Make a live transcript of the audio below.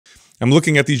I'm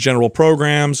looking at these general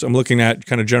programs. I'm looking at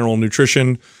kind of general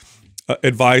nutrition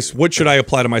advice. What should I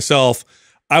apply to myself?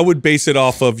 I would base it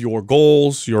off of your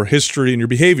goals, your history, and your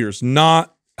behaviors,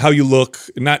 not how you look,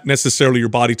 not necessarily your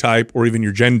body type or even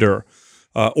your gender,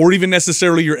 or even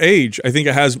necessarily your age. I think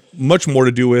it has much more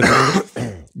to do with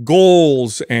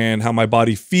goals and how my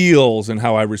body feels and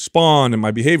how I respond and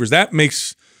my behaviors. That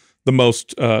makes the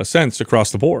most sense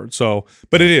across the board. So,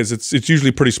 but it's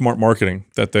usually pretty smart marketing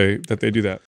that they do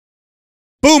that.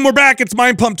 Boom, we're back. It's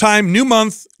Mind Pump time. New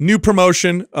month, new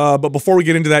promotion. But before we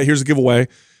get into that, here's a giveaway.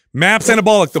 MAPS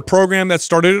Anabolic, the program that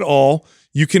started it all.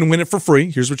 You can win it for free.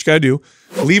 Here's what you got to do.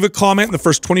 Leave a comment in the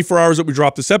first 24 hours that we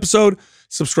drop this episode.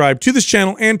 Subscribe to this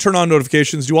channel and turn on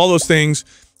notifications. Do all those things.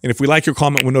 And if we like your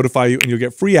comment, we'll notify you and you'll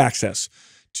get free access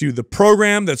to the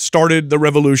program that started the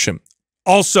revolution.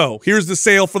 Also, here's the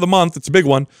sale for the month. It's a big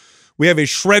one. We have a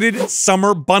shredded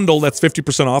summer bundle that's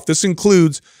 50% off. This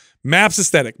includes MAPS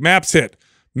Aesthetic, MAPS HIT,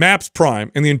 MAPS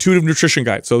Prime, and the Intuitive Nutrition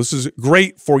Guide. So this is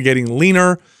great for getting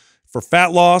leaner, for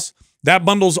fat loss. That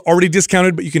bundle's already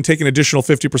discounted, but you can take an additional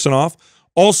 50% off.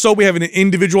 Also, we have an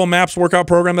individual MAPS workout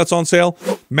program that's on sale.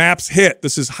 MAPS HIT.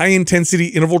 This is high-intensity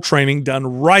interval training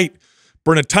done right.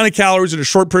 Burn a ton of calories in a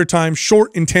short period of time,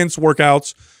 short, intense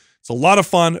workouts. It's a lot of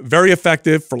fun, very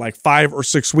effective for like 5 or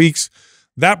 6 weeks.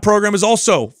 That program is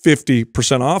also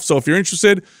 50% off. So if you're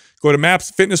interested, go to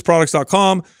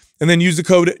mapsfitnessproducts.com and then use the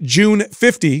code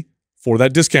JUNE50 for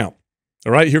that discount.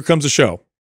 All right, here comes the show.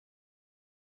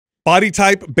 Body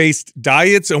type-based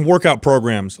diets and workout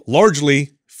programs,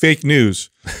 largely fake news.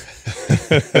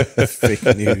 Fake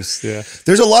news. Yeah,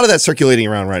 there's a lot of that circulating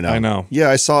around right now. I know.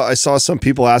 Yeah, I saw some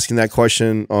people asking that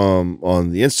question on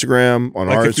the Instagram, on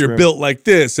our if you're built like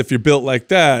this, if you're built like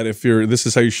that, if you're this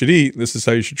is how you should eat, this is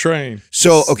how you should train.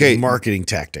 So okay, marketing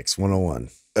tactics 101.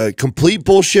 Complete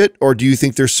bullshit, or do you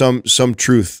think there's some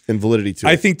truth and validity to it?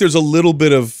 I think there's a little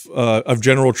bit of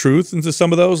general truth into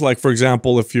some of those. Like, for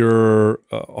example, if you're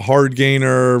a hard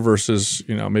gainer versus,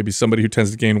 you know, maybe somebody who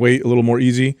tends to gain weight a little more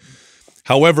easy.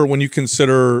 However, when you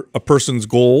consider a person's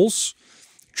goals,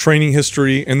 training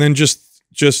history, and then just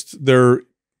them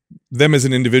as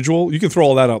an individual, you can throw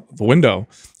all that out the window.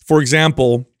 For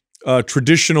example,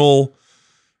 traditional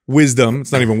wisdom,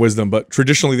 it's not even wisdom, but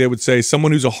traditionally they would say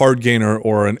someone who's a hard gainer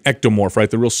or an ectomorph, right?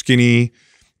 The real skinny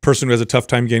person who has a tough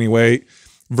time gaining weight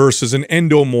versus an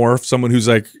endomorph, someone who's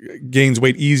like gains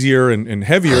weight easier and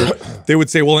heavier. They would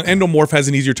say, well, an endomorph has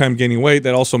an easier time gaining weight.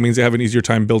 That also means they have an easier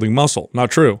time building muscle.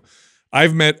 Not true.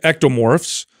 I've met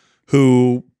ectomorphs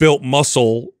who built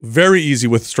muscle very easy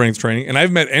with strength training. And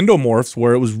I've met endomorphs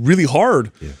where it was really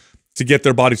hard to get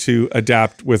their body to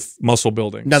adapt with muscle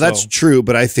building. Now, that's true,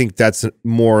 but I think that's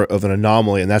more of an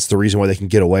anomaly, and that's the reason why they can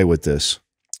get away with this.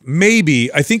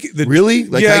 Maybe. I think that really?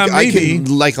 Like, yeah, I maybe.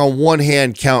 can, like, on one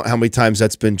hand, count how many times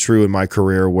that's been true in my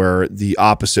career where the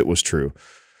opposite was true.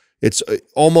 It's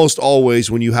almost always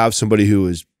when you have somebody who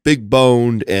is big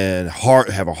boned and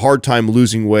have a hard time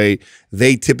losing weight,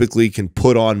 they typically can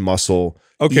put on muscle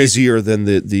easier than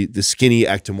the skinny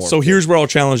ectomorph. So here's where I'll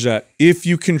challenge that. If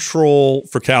you control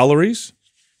for calories,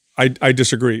 I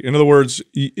disagree. In other words,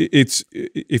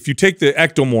 if you take the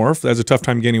ectomorph that has a tough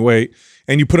time gaining weight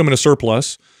and you put them in a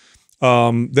surplus,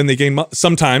 then they gain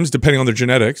sometimes, depending on their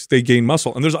genetics, they gain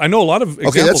muscle. And I know a lot of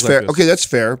examples. Okay, that's fair. Like this. Okay, that's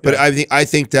fair. But yeah. I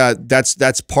think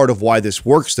that's part of why this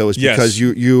works, though, is because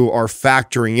you are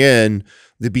factoring in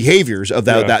the behaviors of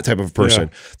that type of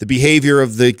person. The behavior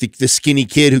of the skinny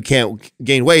kid who can't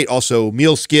gain weight, also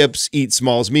meal skips, eats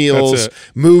small meals,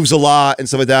 moves a lot, and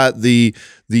stuff like that. The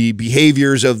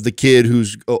behaviors of the kid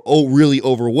who's really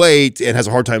overweight and has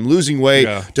a hard time losing weight,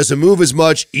 doesn't move as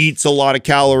much, eats a lot of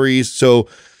calories. So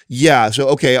yeah, so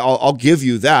okay, I'll give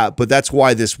you that, but that's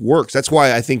why this works. That's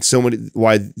why I think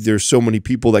why there's so many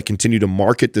people that continue to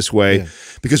market this way,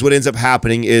 because what ends up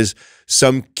happening is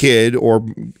some kid, or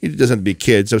it doesn't have to be a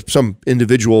kid, so some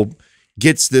individual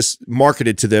gets this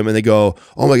marketed to them and they go,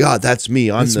 oh my God, that's me.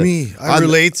 That's me. I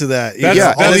relate to that.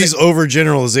 All these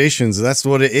overgeneralizations, that's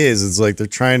what it is. It's like they're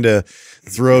trying to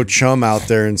throw chum out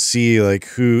there and see like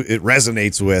who it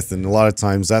resonates with. And a lot of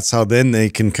times that's how then they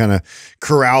can kind of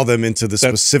corral them into the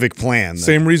specific plan.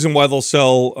 Same reason why they'll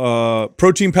sell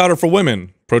protein powder for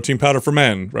women, protein powder for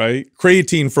men, right?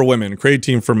 Creatine for women,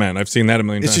 creatine for men. I've seen that a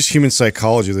million times. It's just human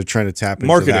psychology. They're trying to tap into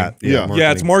marketing. That.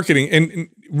 Yeah, it's marketing. And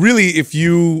really, if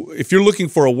you're looking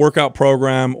for a workout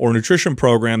program or nutrition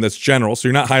program that's general, so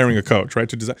you're not hiring a coach, right,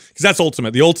 to design, because that's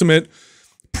ultimate. The ultimate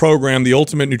program, the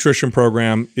ultimate nutrition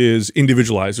program is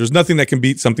individualized. There's nothing that can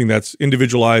beat something that's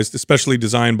individualized, especially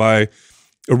designed by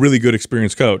a really good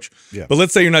experienced coach. But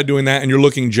let's say you're not doing that and you're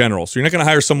looking general. So you're not going to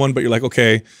hire someone, but you're like,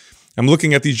 okay, I'm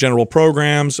looking at these general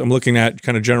programs. I'm looking at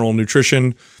kind of general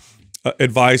nutrition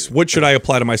advice. What should I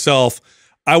apply to myself?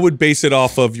 I would base it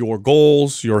off of your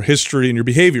goals, your history, and your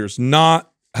behaviors,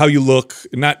 not how you look,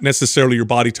 not necessarily your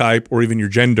body type or even your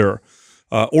gender,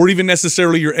 or even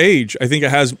necessarily your age. I think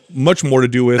it has much more to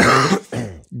do with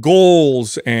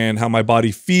goals and how my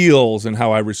body feels and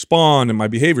how I respond and my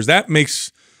behaviors. That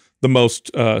makes the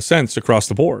most sense across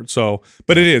the board. So,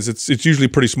 but it's usually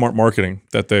pretty smart marketing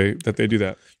that they do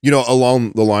that. You know,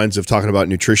 along the lines of talking about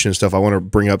nutrition and stuff, I want to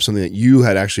bring up something that you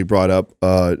had actually brought up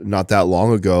not that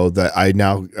long ago that I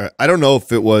don't know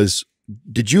if it was,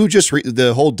 did you just read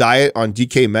the whole diet on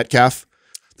DK Metcalf,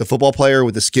 the football player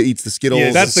with eats the Skittles?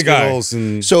 Yeah, that's the guy.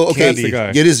 So, okay, that's the guy.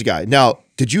 It is the guy. Now,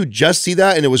 did you just see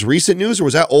that and it was recent news, or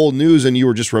was that old news and you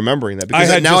were just remembering that?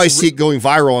 Because now I see it going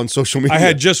viral on social media. I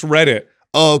had just read it.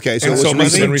 Oh, okay. So, I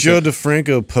think Joe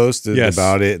DeFranco posted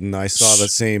about it, and I saw the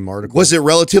same article. Was it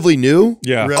relatively new?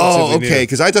 Yeah. Oh, okay.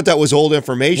 Because I thought that was old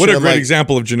information. What a great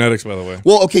example of genetics, by the way.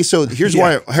 Well, okay. So here's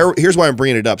why I'm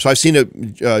bringing it up. So I've seen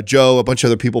it. Joe, a bunch of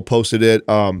other people posted it.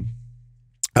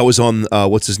 I was on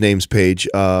what's his name's page.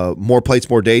 More Plates,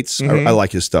 More Dates. I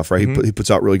like his stuff. Right. He puts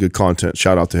out really good content.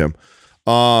 Shout out to him.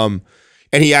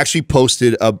 And he actually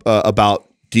posted about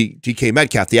DK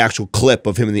Metcalf, the actual clip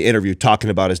of him in the interview talking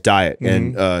about his diet.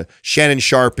 And Shannon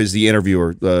Sharp is the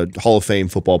interviewer, the Hall of Fame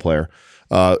football player.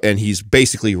 And he's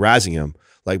basically razzing him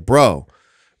like, bro,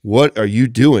 what are you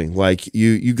doing? Like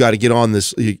you got to get on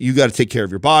this. You got to take care of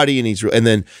your body. And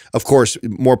then of course,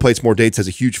 More Plates, More Dates has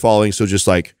a huge following. So just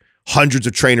like hundreds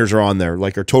of trainers are on there,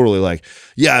 like are totally like,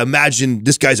 yeah, imagine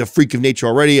this guy's a freak of nature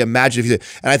already. Imagine if you did.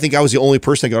 And I think I was the only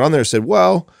person that got on there and said,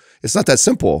 well, it's not that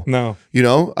simple. No. You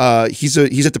know, he's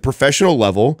at the professional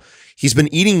level. He's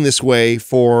been eating this way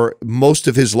for most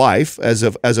of his life as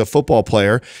a football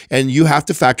player, and you have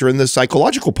to factor in the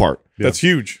psychological part. Yeah. That's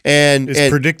huge. And it's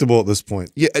predictable at this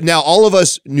point. Yeah. Now, all of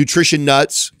us nutrition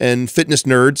nuts and fitness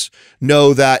nerds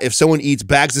know that if someone eats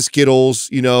bags of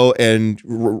Skittles, you know, and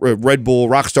Red Bull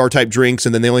Rockstar type drinks,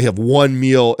 and then they only have one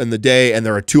meal in the day, and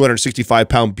they're a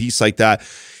 265-pound beast like that,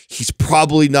 he's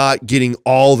probably not getting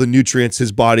all the nutrients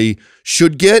his body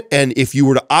should get. And if you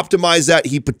were to optimize that,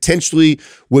 he potentially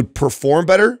would perform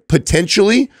better,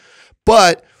 potentially.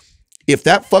 But if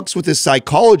that fucks with his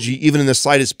psychology, even in the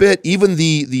slightest bit, even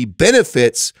the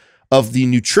benefits of the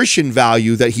nutrition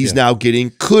value that he's now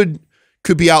getting could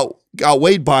be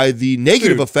outweighed by the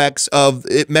negative effects of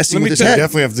it messing with his head.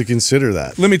 Definitely have to consider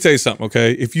that. Let me tell you something,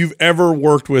 okay? If you've ever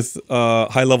worked with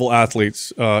high-level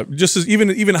athletes, just as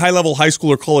even high-level high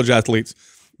school or college athletes,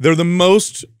 they're the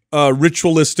most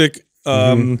ritualistic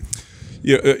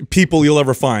people you'll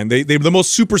ever find. They're the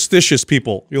most superstitious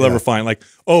people you'll ever find. Like,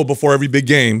 oh, before every big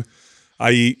game,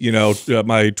 I eat, you know,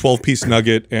 my 12-piece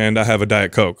nugget and I have a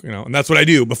Diet Coke, you know, and that's what I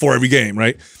do before every game,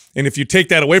 right? And if you take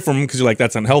that away from them because you're like,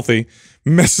 that's unhealthy,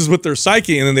 messes with their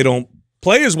psyche, and then they don't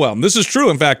play as well. And this is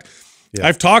true. In fact,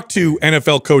 I've talked to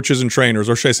NFL coaches and trainers,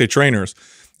 or should I say trainers,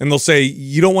 and they'll say,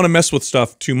 you don't want to mess with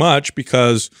stuff too much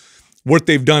because what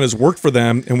they've done has worked for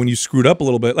them. And when you screwed up a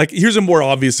little bit, like here's a more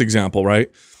obvious example,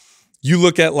 right? You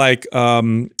look at like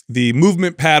the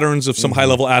movement patterns of some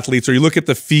high-level athletes, or you look at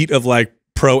the feet of like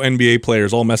pro NBA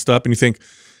players all messed up, and you think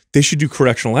they should do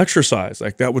correctional exercise.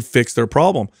 Like that would fix their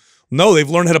problem. No, they've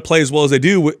learned how to play as well as they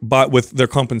do, but with their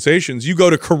compensations. You go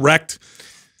to correct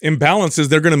imbalances,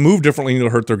 they're going to move differently and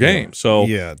it'll hurt their game. So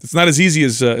it's not as easy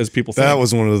as people think. That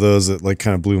was one of those that like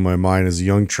kind of blew my mind as a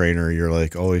young trainer. You're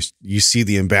like, always, you see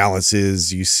the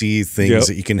imbalances, you see things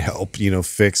that you can help, you know,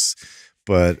 fix.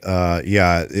 But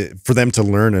for them to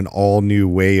learn an all new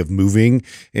way of moving,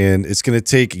 and it's going to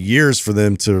take years for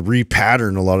them to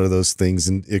repattern a lot of those things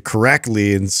and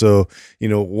correctly. And so, you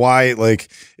know, why, like,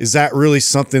 is that really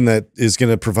something that is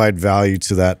going to provide value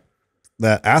to that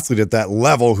athlete at that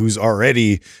level who's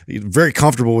already very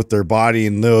comfortable with their body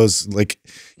and knows, like,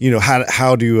 you know,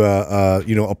 how to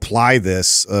you know, apply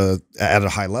this at a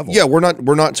high level? Yeah,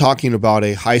 we're not talking about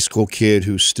a high school kid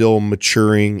who's still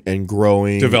maturing and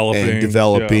growing,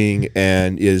 developing,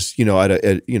 and is, you know,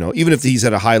 you know, even if he's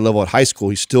at a high level at high school,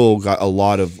 he's still got a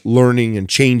lot of learning and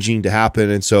changing to happen.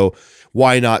 And so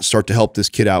why not start to help this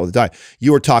kid out with a diet?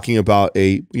 You were talking about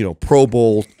a, you know, Pro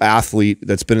Bowl athlete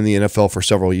that's been in the NFL for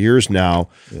several years now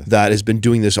that has been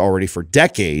doing this already for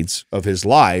decades of his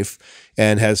life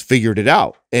and has figured it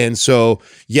out. And so,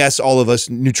 yes, all of us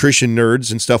nutrition nerds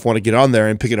and stuff want to get on there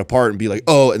and pick it apart and be like,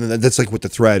 oh, and then that's like with the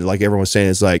thread, like everyone's saying,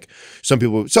 is like some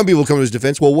people come to his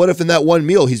defense. Well, what if in that one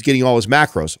meal he's getting all his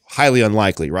macros? Highly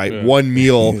unlikely, right? Yeah. One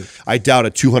meal, I doubt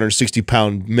a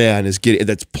 260-pound man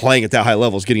that's playing at that high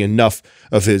level is getting enough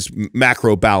of his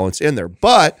macro balance in there.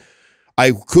 But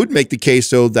I could make the case,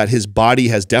 though, that his body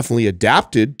has definitely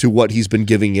adapted to what he's been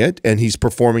giving it, and he's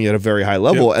performing at a very high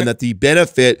level, and that the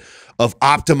benefit of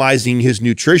optimizing his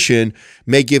nutrition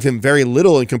may give him very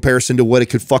little in comparison to what it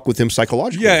could fuck with him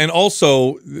psychologically. Yeah, and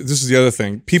also, this is the other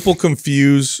thing. People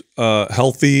confuse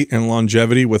healthy and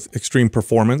longevity with extreme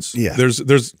performance. Yeah.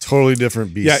 There's totally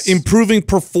different beasts. Yeah, improving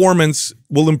performance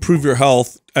will improve your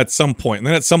health at some point. And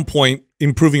then at some point,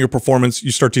 improving your performance,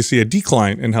 you start to see a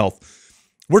decline in health.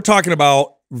 We're talking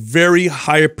about very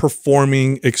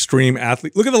high-performing extreme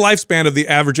athlete. Look at the lifespan of the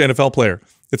average NFL player.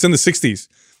 It's in the 60s.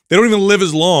 They don't even live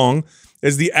as long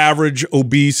as the average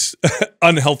obese,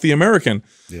 unhealthy American.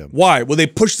 Yeah. Why? Well, they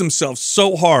push themselves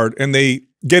so hard and they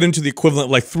get into the equivalent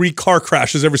of like 3 car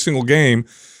crashes every single game.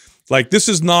 Like, this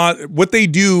is not, what they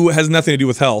do has nothing to do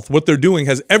with health. What they're doing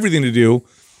has everything to do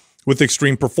with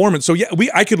extreme performance. So yeah,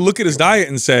 I could look at his diet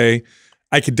and say,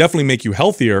 I could definitely make you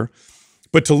healthier.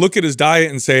 But to look at his diet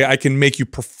and say, I can make you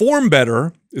perform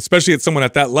better, especially at someone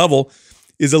at that level,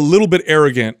 is a little bit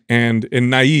arrogant and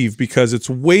naive, because it's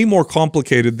way more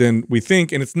complicated than we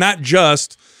think. And it's not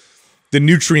just the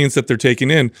nutrients that they're taking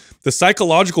in. The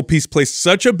psychological piece plays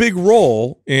such a big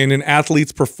role in an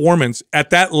athlete's performance at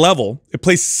that level. It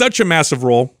plays such a massive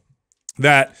role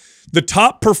that the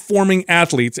top performing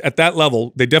athletes at that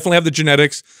level, they definitely have the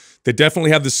genetics, they definitely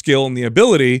have the skill and the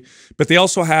ability, but they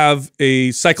also have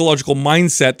a psychological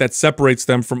mindset that separates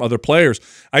them from other players.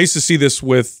 I used to see this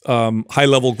with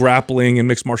high-level grappling and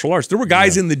mixed martial arts. There were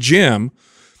guys in the gym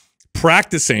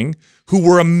practicing who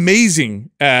were amazing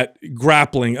at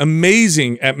grappling,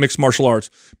 amazing at mixed martial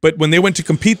arts, but when they went to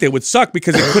compete, they would suck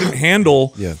because they couldn't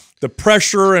handle the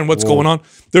pressure and what's going on.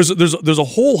 There's a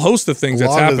whole host of things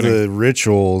that's happening. A lot of the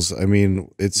rituals, I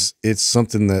mean, it's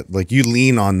something that, like, you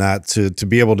lean on that to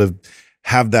be able to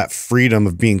have that freedom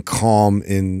of being calm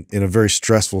in a very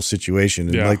stressful situation.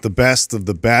 And like the best of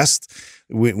the best,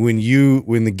 when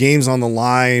the game's on the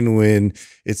line, when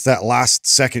it's that last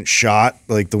second shot,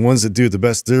 like the ones that do it the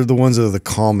best, they're the ones that are the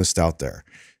calmest out there.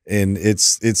 And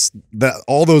it's that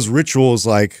all those rituals,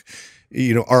 like,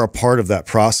 you know, are a part of that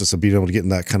process of being able to get in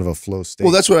that kind of a flow state.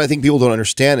 Well, that's what I think people don't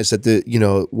understand, is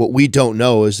that what we don't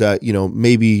know is that,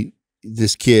 maybe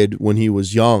this kid, when he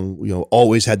was young,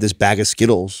 always had this bag of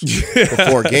Skittles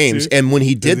before games. Dude. And when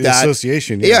he did that,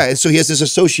 association, and so he has this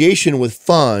association with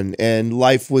fun, and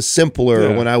life was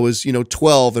simpler when I was,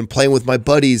 12 and playing with my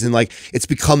buddies, and like, it's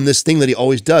become this thing that he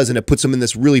always does, and it puts him in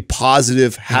this really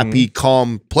positive, happy,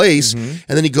 calm place. And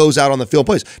then he goes out on the field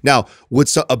and plays. Now,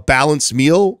 would a balanced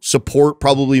meal support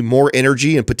probably more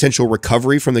energy and potential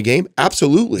recovery from the game?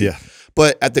 Absolutely. Yeah.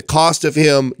 But at the cost of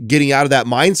him getting out of that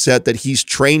mindset that he's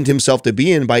trained himself to be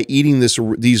in by eating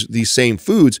these same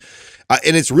foods.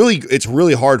 And it's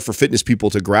really hard for fitness people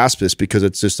to grasp this, because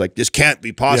it's just like, this can't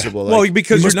be possible. Yeah. Well,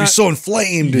 because you must be so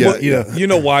inflamed. You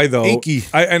know why, though? Achy.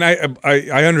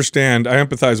 I understand. I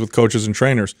empathize with coaches and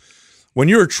trainers. When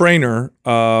you're a trainer,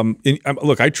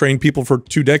 look, I trained people for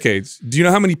 2 decades. Do you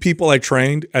know how many people I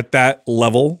trained at that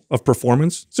level of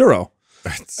performance? 0.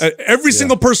 Every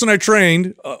single person I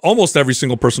trained, almost every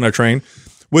single person I trained,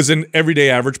 was an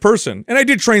everyday average person. And I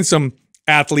did train some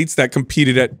athletes that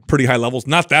competed at pretty high levels,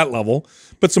 not that level,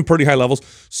 but some pretty high levels.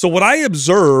 So what I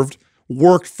observed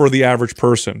worked for the average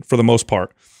person for the most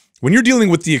part. When you're dealing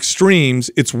with the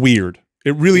extremes, it's weird.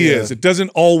 It really is. It doesn't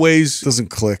always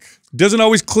click. Doesn't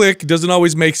always click. Doesn't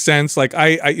always make sense. Like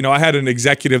I had an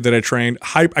executive that I trained.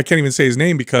 I can't even say his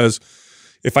name, because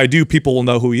if I do, people will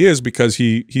know who he is, because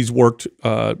he's worked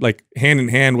like hand in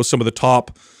hand with some of the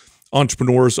top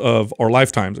entrepreneurs of our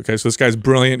lifetimes. Okay, so this guy's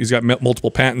brilliant. He's got multiple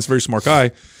patents. Very smart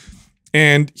guy,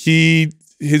 and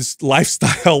his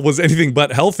lifestyle was anything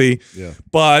but healthy. Yeah.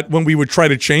 But when we would try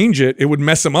to change it, it would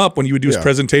mess him up when he would do his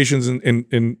presentations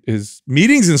and his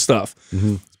meetings and stuff.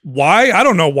 Why? I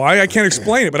don't know why. I can't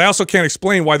explain it, but I also can't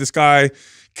explain why this guy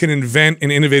can invent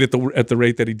and innovate at the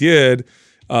rate that he did.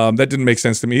 That didn't make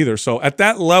sense to me either. So at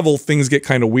that level, things get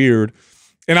kind of weird.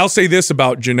 And I'll say this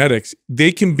about genetics.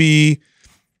 They can be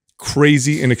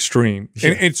crazy and extreme.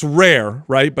 And it's rare,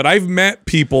 right? But I've met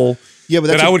people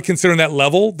that I would consider in that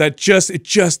level that it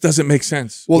just doesn't make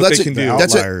sense. Well,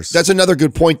 that's another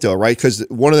good point, though, right? Because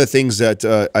one of the things that,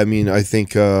 I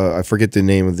think, I forget the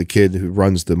name of the kid who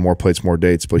runs the More Plates, More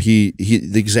Dates, but the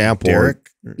example. Derek?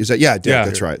 Is that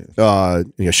that's right. I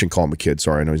shouldn't call him a kid.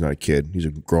 Sorry, I know he's not a kid. He's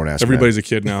a grown ass. Everybody's a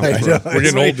kid now. We're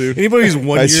getting old, dude. Anybody who's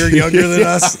 1 year younger than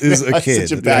us is a kid.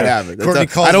 Such a bad habit.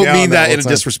 I don't mean that in a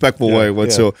disrespectful way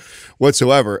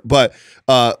whatsoever. But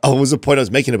what was the point I was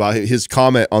making about his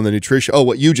comment on the nutrition? Oh,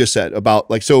 what you just said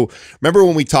about so remember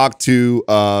when we talked to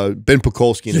Ben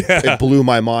Pakulski and it blew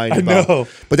my mind. I know.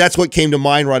 But that's what came to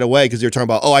mind right away because they were talking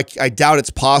about, I doubt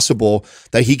it's possible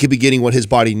that he could be getting what his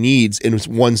body needs in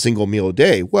one single meal a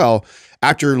day. Well,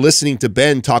 after listening to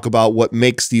Ben talk about what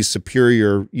makes these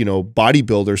superior,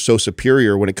 bodybuilders so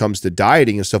superior when it comes to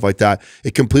dieting and stuff like that,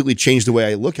 it completely changed the way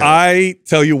I look at it. I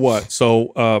tell you what,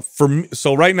 so for me,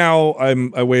 right now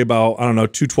I weigh about, I don't know,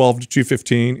 212 to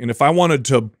 215, and if I wanted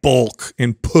to bulk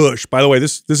and push, by the way,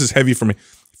 this is heavy for me.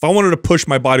 If I wanted to push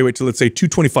my body weight to, let's say,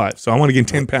 225, so I want to gain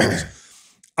 10 pounds,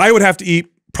 I would have to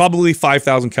eat probably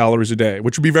 5,000 calories a day,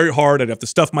 which would be very hard. I'd have to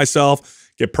stuff myself,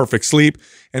 get perfect sleep,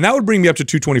 and that would bring me up to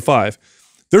 225.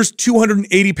 There's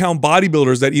 280-pound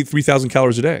bodybuilders that eat 3,000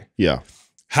 calories a day. Yeah.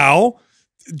 How?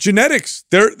 Genetics.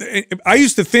 I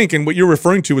used to think, and what you're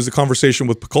referring to was the conversation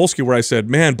with Pakulski where I said,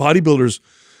 man, bodybuilders,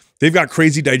 they've got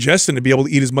crazy digestion to be able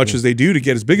to eat as much as they do to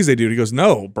get as big as they do. He goes,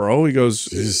 no, bro. He goes,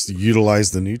 just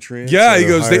utilize the nutrients. Yeah, he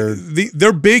goes,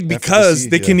 they're big because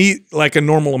they can eat like a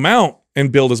normal amount and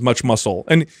build as much muscle.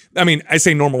 And I mean, I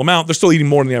say normal amount, they're still eating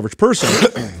more than the average person.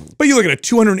 But you look at a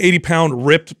 280-pound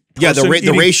ripped person,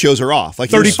 the ratios are off. Like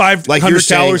 3,500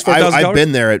 calories, 4,000 calories. I've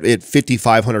been there at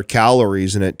 5,500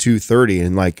 calories and at 230,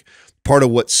 and like part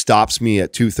of what stops me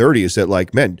at 230 is that,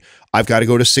 like, man, I've got to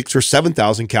go to 6,000 or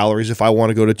 7,000 calories if I want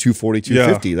to go to 240,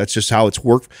 250. Yeah. That's just how it's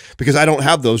worked because I don't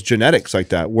have those genetics like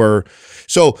that.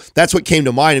 So that's what came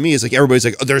to mind to me is like everybody's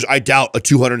like, I doubt a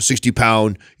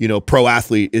 260-pound, pro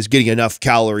athlete is getting enough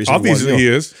calories. Obviously he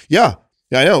is. Yeah.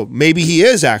 I know. Maybe he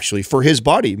is actually for his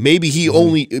body. Maybe he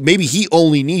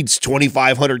only needs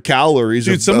 2,500 calories.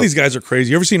 Dude, some of these guys are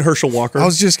crazy. You ever seen Herschel Walker? I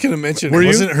was just gonna mention.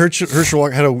 Wasn't Herschel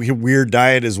Walker had a weird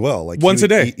diet as well? Like once a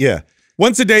day.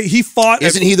 Once a day, he fought.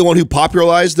 Isn't he the one who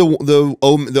popularized the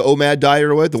OMAD diet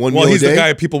or what? The one meal a day? Well, he's the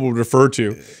guy people would refer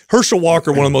to. Herschel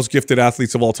Walker, one of the most gifted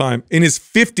athletes of all time. In his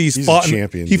 50s, he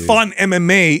fought in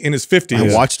MMA in his 50s.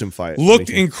 I watched him fight.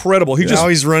 Looked incredible. Now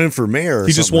he's running for mayor.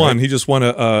 He just won. Right? He just won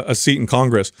a seat in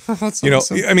Congress. That's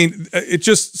awesome. I mean, it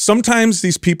just sometimes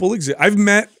these people exist. I've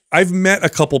met a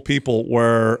couple people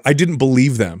where I didn't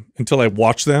believe them until I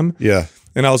watched them. Yeah.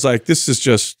 And I was like, this is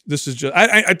just.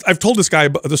 I've told this guy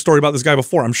the story about this guy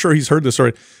before. I'm sure he's heard this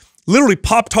story. Literally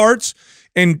Pop-Tarts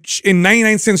and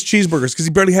 99-cent cheeseburgers because he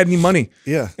barely had any money.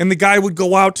 Yeah. And the guy would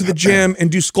go out to the gym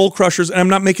and do skull crushers. And I'm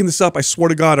not making this up. I swear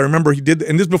to God. I remember he did.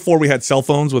 And this before we had cell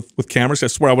phones with cameras. I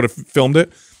swear I would have filmed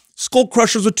it. Skull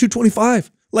crushers with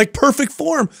 225. Like perfect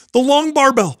form. The long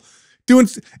barbell. And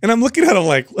I'm looking at him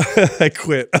like, I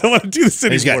quit. I don't want to do this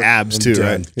anymore. He's got abs too,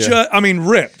 right? Yeah. I mean,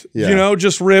 ripped. Yeah.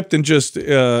 Just ripped and just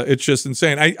it's just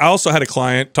insane. I also had a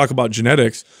client talk about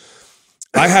genetics.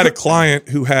 I had a client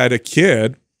who had a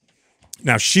kid.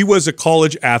 Now she was a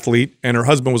college athlete and her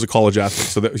husband was a college athlete.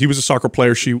 So that he was a soccer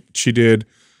player. She did,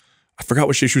 I forgot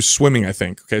what she was swimming, I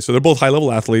think. Okay, so they're both high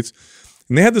level athletes,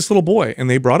 and they had this little boy, and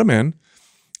they brought him in,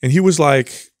 and he was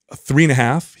like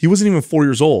 3.5. He wasn't even 4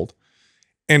 years old.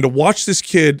 And to watch this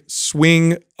kid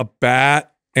swing a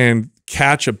bat and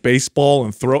catch a baseball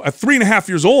and throw at 3.5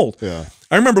 years old. Yeah.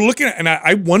 I remember looking at it and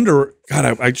I wonder,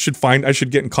 God, I should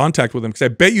get in contact with him because I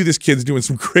bet you this kid's doing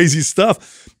some crazy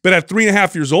stuff. But at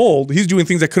 3.5 years old, he's doing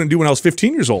things I couldn't do when I was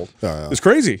 15 years old. It's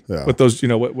crazy. Yeah. With those,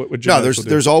 what genetics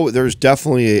there's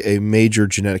definitely a major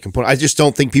genetic component. I just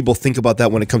don't think people think about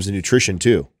that when it comes to nutrition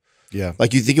too. Yeah.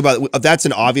 Like you think about it, that's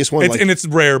an obvious one. And it's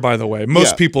rare, by the way.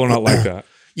 Most people are not like that.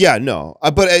 Yeah, no,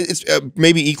 but it's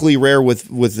maybe equally rare with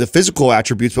the physical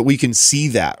attributes, but we can see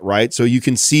that, right? So you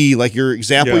can see, like your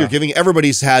example you're giving,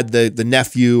 everybody's had the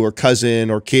nephew or cousin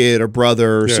or kid or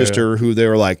brother or sister who they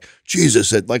were like,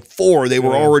 Jesus, at like 4, they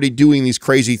were already doing these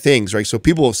crazy things, right? So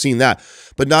people have seen that,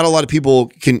 but not a lot of people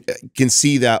can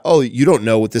see that, oh, you don't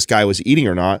know what this guy was eating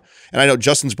or not. And I know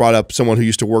Justin's brought up someone who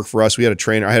used to work for us. I had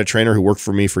a trainer who worked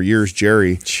for me for years,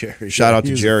 Jerry. Shout out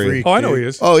to Jerry. Freak, I know who he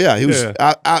is. Oh yeah, he was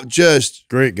just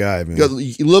great guy, man.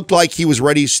 He looked like he was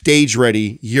stage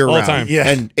ready year round. All the time. Yeah.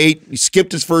 And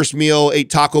skipped his first meal, ate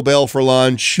Taco Bell for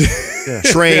lunch.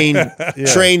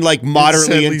 train like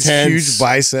moderately intense, huge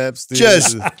biceps, dude.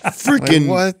 Just freaking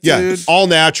what, dude? all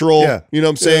natural. Yeah. You know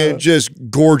what I'm saying? Just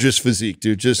gorgeous physique,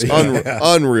 dude. Just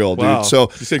unreal, Wow. dude.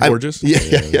 So you say gorgeous? Yeah.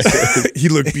 He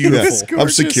looked beautiful. I'm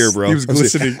secure, bro. He was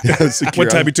glistening. I'm secure. One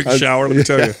time he took a shower. Let me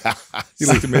tell you, he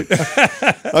looked at me.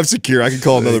 I'm secure. I can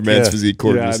call another man's physique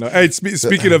gorgeous. Yeah, I know. Hey,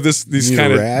 speaking of these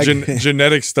kind of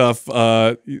genetic stuff,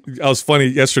 I was funny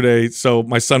yesterday. So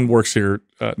my son works here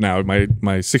now. My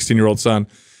 16-year-old son,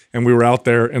 and we were out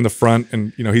there in the front,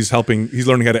 and he's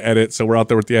learning how to edit. So we're out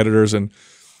there with the editors, and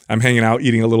I'm hanging out,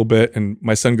 eating a little bit, and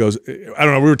my son goes, I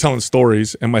don't know, we were telling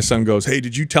stories, and my son goes, hey,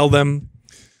 did you tell them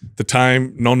the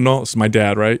time, no, it's my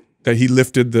dad, right, that he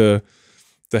lifted the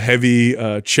heavy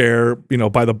chair,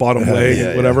 by the bottom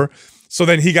leg, whatever. So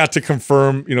then he got to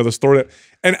confirm, the story.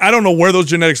 And I don't know where those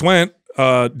genetics went,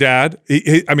 Dad.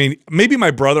 I mean, maybe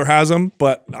my brother has them,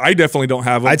 but I definitely don't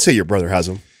have them. I'd say your brother has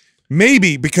them.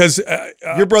 Maybe because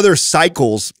your brother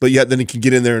cycles, but yet then he can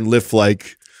get in there and lift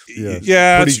like.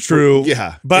 Yeah, that's true.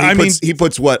 Yeah, but he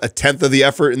puts what, 1/10 of the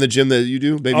effort in the gym that you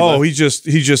do? Maybe. Oh, he's just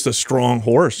a strong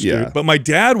horse. Yeah. Dude. But my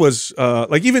dad was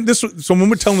like even this. So when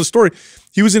we're telling the story,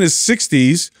 he was in his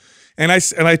 60s, and I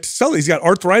tell him he's got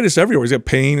arthritis everywhere. He's got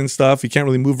pain and stuff. He can't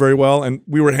really move very well. And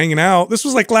we were hanging out. This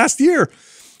was like last year,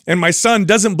 and my son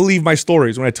doesn't believe my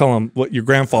stories when I tell him what your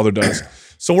grandfather does.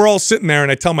 So we're all sitting there,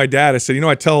 and I tell my dad. I said,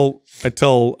 I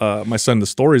tell my son the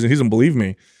stories, and he doesn't believe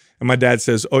me. And my dad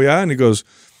says, oh yeah, and he goes,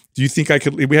 do you think I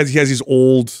could? He has these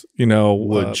old,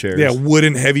 wood chairs. Yeah,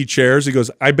 wooden heavy chairs. He goes,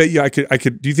 I bet you I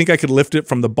could. Do you think I could lift it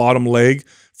from the bottom leg,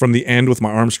 from the end with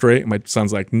my arm straight? And my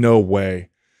son's like, no way.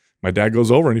 My dad goes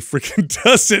over and he freaking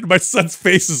does it. My son's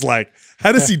face is like,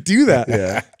 how does he do that?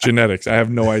 Yeah. Genetics. I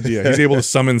have no idea. He's able to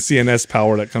summon CNS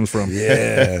power that comes from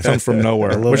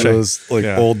nowhere. I love those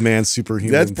old man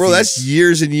superhuman. That's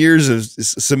years and years of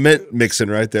cement mixing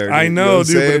right there. I know,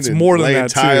 dude, but it's more than that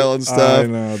tile too. and stuff. I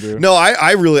know, dude. No,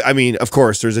 I mean, of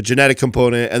course, there's a genetic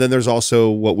component, and then there's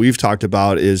also what we've talked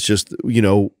about is just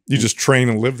you just train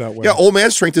and live that way. Yeah, old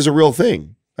man strength is a real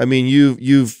thing. I mean,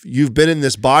 you've been in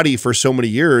this body for so many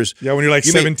years. Yeah, when you're like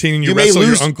 17 and you wrestle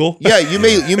your uncle. Yeah, you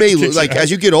may like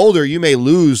as you get older, you may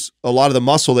lose a lot of the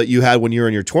muscle that you had when you were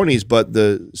in your 20s, but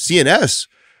the CNS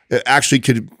actually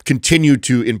could continue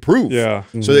to improve. Yeah.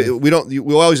 So we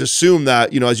always assume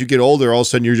that, as you get older, all of a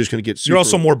sudden you're just going to get super. You're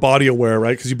also more body aware,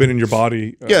 right? Because you've been in your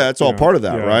body. Yeah, that's all part of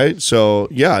that, right? So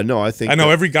yeah, no, I think I know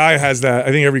every guy has that.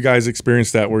 I think every guy's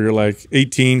experienced that where you're like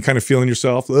 18, kind of feeling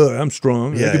yourself. I'm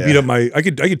strong. I could beat up I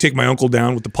could take my uncle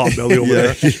down with the pot belly over there,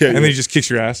 and then he just kicks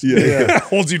your ass. Yeah.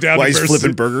 Holds you down. While he's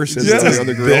flipping burgers. On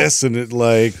the grill. This and it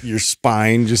like your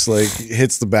spine just like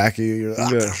hits the back of you. You're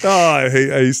like,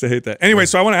 I used to hate that. Anyway,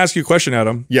 so I want to ask you a question,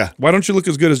 Adam. Yeah. Why don't you look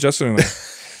as good as Justin and I?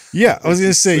 Yeah, I was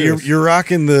gonna say you're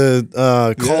rocking the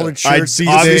collared shirts these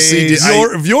obviously days.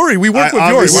 Vuori, we work with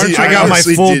Vuori. I got my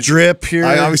full drip here.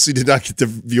 I obviously did not get the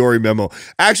Vuori memo.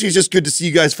 Actually, it's just good to see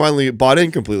you guys finally bought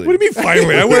in completely. What do you mean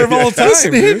finally? I wear them all the time.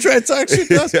 Listen to him try to talk shit.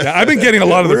 Yeah, I've been getting a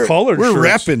lot of the collared shirts. We're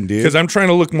repping, dude. Because I'm trying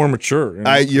to look more mature.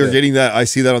 You're getting that. I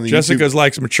see that on the Jessica's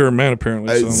likes mature men,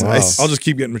 apparently. So I'll just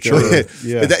keep getting mature.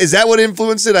 Is that what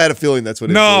influenced it? I had a feeling that's what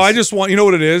influenced it. No, I just want, you know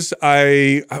what it is?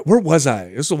 Where was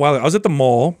I? This was a while ago. I was at the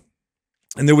mall.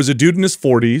 And there was a dude in his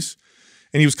 40s,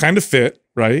 and he was kind of fit,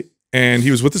 right? And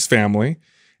he was with his family,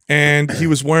 and he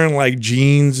was wearing like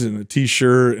jeans and a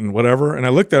t-shirt and whatever. And I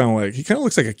looked at him like, he kind of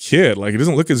looks like a kid. Like he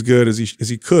doesn't look as good as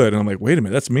he could. And I'm like, wait a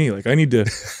minute, that's me. Like I need to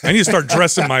start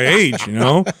dressing my age,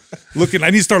 I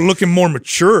need to start looking more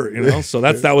mature, So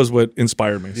that was what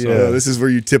inspired me. So yeah, this is where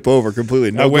you tip over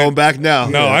completely. No going back now.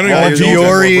 No, I don't even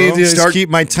Vuori, just keep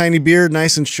my tiny beard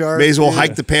nice and sharp. May as well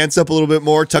hike the pants up a little bit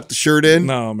more, tuck the shirt in.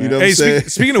 No, man. Hey,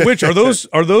 speaking of which, those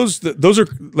are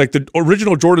like the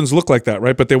original Jordans look like that,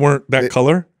 right? But they weren't that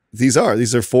color. These are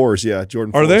 4s, yeah.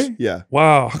 Jordan 4s. Are they? Yeah.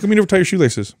 Wow. How come you never tie your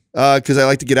shoelaces? Because I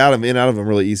like to get in and out of them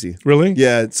really easy. Really?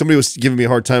 Yeah. Somebody was giving me a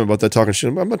hard time about that, talking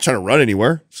shit. I'm not trying to run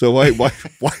anywhere. So why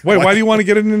do you want to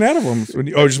get in and out of them?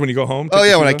 Just when you go home? Oh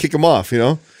yeah, when I kick them off,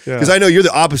 Because I know you're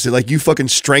the opposite. Like you fucking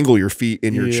strangle your feet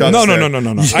in your chucks. No.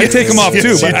 I take them off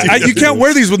too, but you can't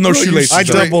wear these with no shoelaces. I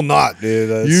double knot,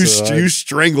 dude. You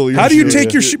strangle your How do you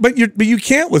take your but you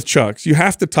can't with chucks. You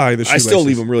have to tie the shoelaces. I still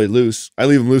leave them really loose. I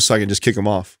leave them loose so I can just kick them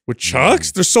off. With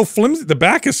chucks? They're so flimsy. The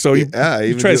back is so you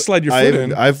try to slide your foot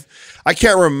in. I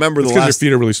can't remember the last. Because your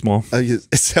feet are really small. Is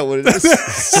that what it is?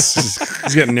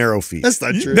 He's got narrow feet. That's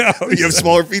not true. No, you have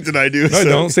smaller feet than I do. No, I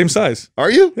don't. Same size.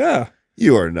 Are you? Yeah.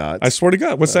 You are not. I swear to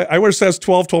God. I wear size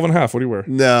 12, 12 and a half. What do you wear?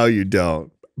 No, you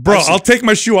don't. Bro, I'll take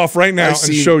my shoe off right now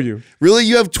and show you. Really?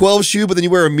 You have 12 shoe, but then you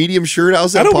wear a medium shirt?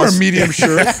 How's that I don't wear a medium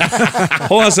shirt.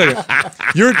 Hold on a second.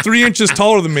 You're 3 inches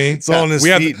taller than me. It's all on his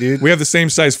feet, dude. We have the same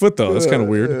size foot, though. That's kind of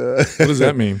weird. What does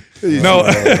that mean? No.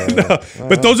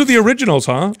 But those are the originals,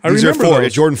 huh? I remember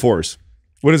those. Jordan 4s.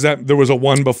 What is that? There was a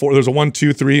 1 before. There's a 1,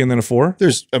 2, 3, and then a 4?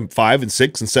 There's 5 and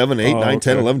 6 and 7, 8, 9,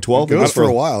 10, 11, 12. It goes for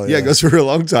a while. Yeah, it goes for a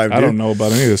long time, dude. I don't know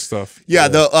about any of this stuff. Yeah,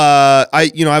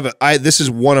 this is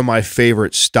one of my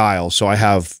favorite styles. So I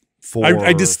have 4.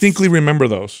 I distinctly remember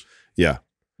those. Yeah.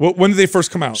 When did they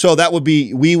first come out? So that would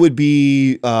be,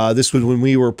 this was when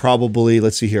we were probably,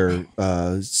 let's see here,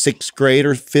 6th grade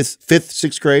or 5th,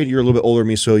 6th grade. You're a little bit older than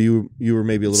me, so you were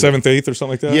maybe a little 7th, 8th or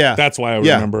something like that? Yeah. That's why I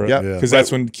remember it. Yeah. Because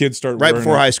that's when kids start right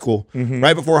before high school.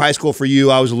 Right before high school for you,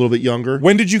 I was a little bit younger.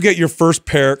 When did you get your first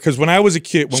pair? Because when I was a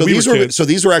kid, so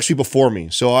these were actually before me.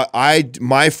 So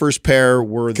my first pair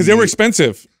were because they were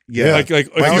expensive. Yeah, that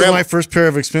was my first pair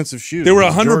of expensive shoes. They were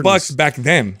 $100 back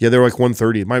then. Yeah, they were like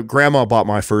 $130. My grandma bought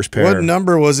my first pair. What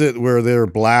number was it where they were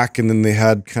black and then they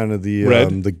had kind of the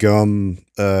the gum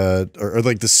or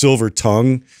like the silver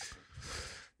tongue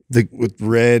with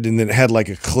red, and then it had like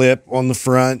a clip on the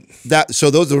front? So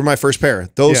those were my first pair.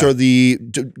 Those are the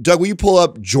Doug. Will you pull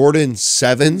up Jordan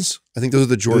 7s? I think those are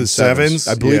the Jordan 7s.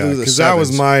 I believe those are the 7s. Because that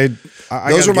was my.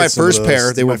 Those were my first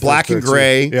pair. They were black and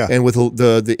gray, and with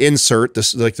the insert,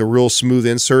 like the real smooth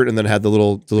insert, and then had the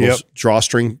little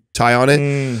drawstring tie on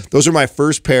it. Those are my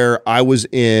first pair. I was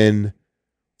in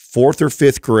 4th or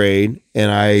 5th grade,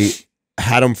 and I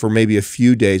had them for maybe a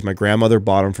few days. My grandmother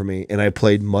bought them for me, and I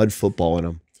played mud football in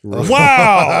them.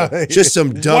 Wow. Just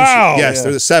some dumb shit. Yes,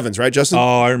 they're the 7s, right, Justin?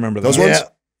 Oh, I remember those ones.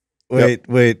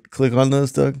 Wait, click on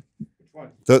those, Doug.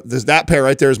 There's that pair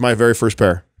right there is my very first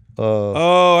pair.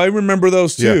 Oh, I remember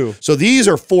those too. Yeah. So these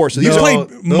are 4. So these played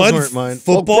mud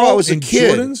football. Bro, I was a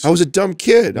kid. Jordans? I was a dumb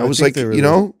kid. I was like, you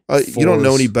know, you don't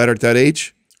know any better at that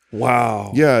age.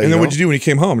 Wow. Yeah. And then what'd you do when you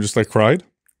came home? Just like cried?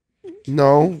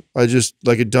 No, I just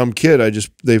like a dumb kid.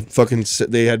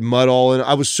 They had mud all in.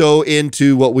 I was so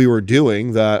into what we were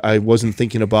doing that I wasn't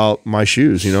thinking about my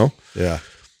shoes, you know? Yeah.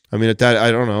 I mean, at that,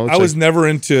 I don't know. I was never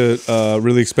into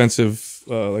really expensive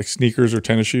like sneakers or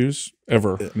tennis shoes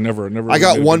ever. Never. I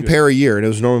got one pair a year, and it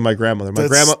was normally my grandmother.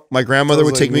 My grandmother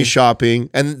would take me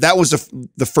shopping, and that was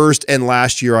the first and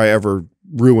last year I ever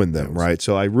ruined them. Right,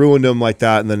 so I ruined them like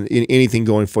that, and then anything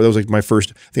going forward, that was like my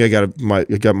first. I think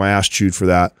I got my ass chewed for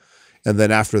that. And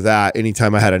then after that,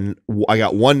 anytime I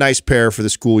got one nice pair for the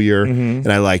school year, and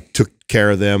I like took care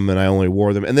of them, and I only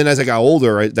wore them. And then as I got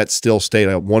older, that still stayed.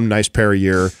 I got one nice pair a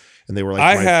year, and they were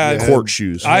like my court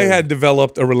shoes. I had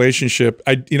developed a relationship.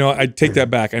 I'd take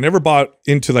that back. I never bought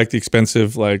into like the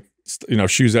expensive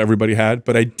shoes that everybody had,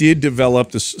 but I did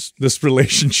develop this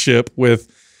relationship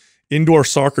with indoor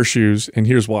soccer shoes, and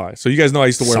here's why. So you guys know I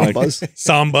used to wear Sambas? like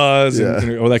Sambas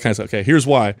and all that kind of stuff. Okay, here's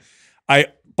why. I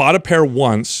bought a pair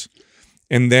once.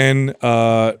 And then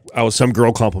I was some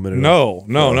girl complimented. No.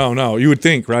 You would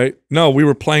think, right? No, we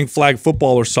were playing flag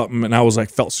football or something, and I was like,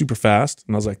 felt super fast,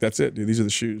 and I was like, that's it, dude. These are the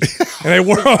shoes. And they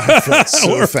were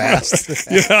so fast.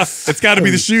 Yeah, it's got to be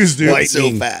the shoes, dude.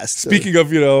 So fast. Speaking of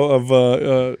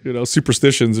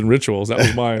superstitions and rituals, that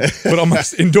was mine. Put on my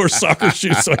indoor soccer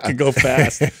shoes so I could go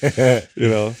fast.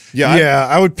 Yeah.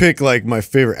 I would pick like my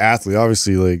favorite athlete,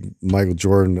 obviously like Michael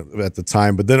Jordan at the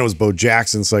time, but then it was Bo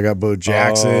Jackson, so I got Bo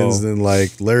Jacksons, and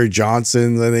like Larry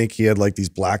Johnson. I think he had like these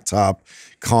black top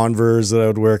Converse that I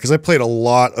would wear because I played a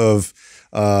lot of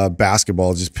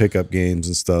basketball, just pickup games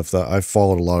and stuff. I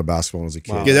followed a lot of basketball as a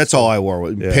kid. Yeah, that's all I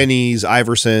wore. Pennies,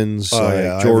 Iversons,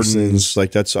 Jordans.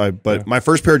 Like that's But my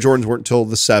first pair of Jordans weren't until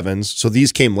the 7s, so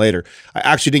these came later. I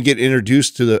actually didn't get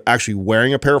introduced to actually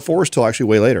wearing a pair of 4s till actually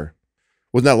way later.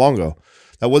 Wasn't that long ago?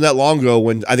 That wasn't that long ago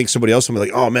when I think somebody else told me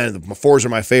like, oh man, my 4s are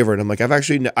my favorite. And I'm like,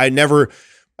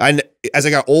 as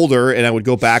I got older and I would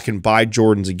go back and buy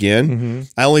Jordans again,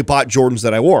 I only bought Jordans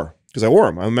that I wore because I wore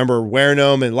them. I remember wearing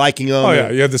them and liking them. Oh, yeah.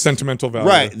 You had the sentimental value.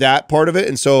 Right. That part of it.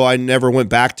 And so I never went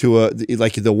back to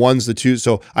like the 1s, the 2s.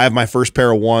 So I have my first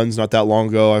pair of 1s not that long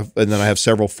ago. And then I have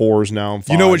several 4s now. And 5s.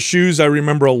 You know what shoes I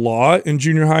remember a lot in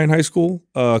junior high and high school?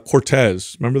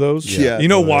 Cortez. Remember those? Yeah. You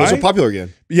know why? Those are popular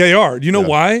again. Yeah, they are. Do you know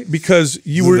why? Because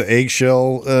you were the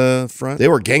eggshell front. They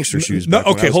were gangster shoes. No,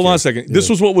 okay, hold on a second. This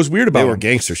was what was weird about them. They were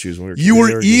gangster shoes when we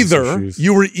were kids.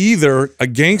 You were either a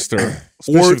gangster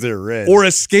Especially if they're red. or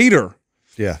a skater.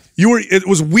 Yeah. It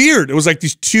was weird. It was like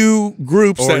these two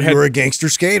groups that you were a gangster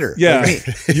skater. Yeah.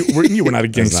 You were not a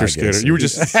gangster skater. You were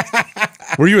just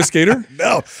Were you a skater?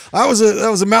 No. I was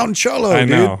a mountain cholo, I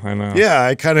know. Yeah,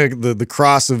 I kind of the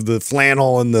cross of the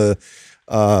flannel and the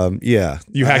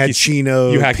You I had hacky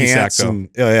chino you hacky pants sack, though. and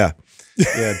yeah.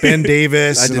 Yeah, Ben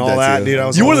Davis and all that,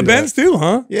 dude. You wore the Bens too,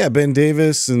 huh? Yeah, Ben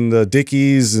Davis and the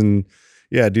Dickies and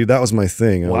yeah, dude, that was my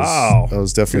thing. I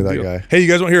was definitely that guy. Hey, you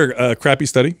guys want to hear a crappy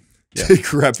study? Yeah,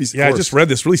 crappy. Yeah, I just read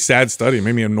this really sad study. It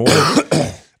made me annoyed.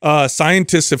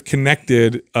 Scientists have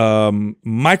connected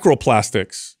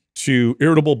microplastics to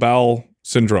irritable bowel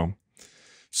syndrome.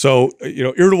 So,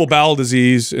 irritable bowel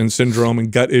disease and syndrome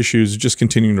and gut issues just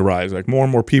continuing to rise. Like more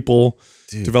and more people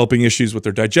developing issues with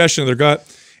their digestion of their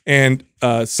gut. And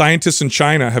scientists in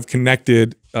China have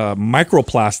connected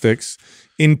microplastics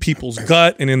in people's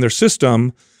gut and in their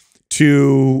system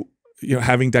to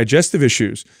having digestive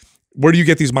issues. Where do you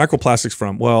get these microplastics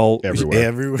from? Well,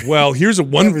 everywhere. Well, here's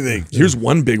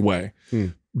one big way: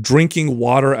 drinking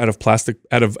water out of plastic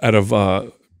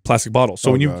plastic bottles.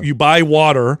 So when you buy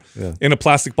water in a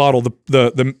plastic bottle,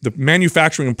 the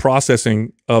manufacturing and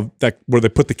processing of that, where they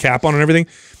put the cap on and everything,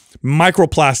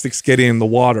 microplastics get in the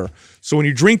water. So when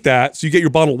you drink that, so you get your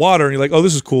bottled water and you're like, oh,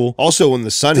 this is cool. Also, when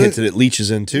the sun hits it, it leaches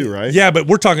in too, right? Yeah, but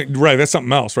we're talking that's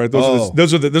something else, right?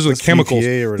 Those are the chemicals.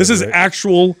 This is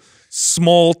actual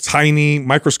small, tiny,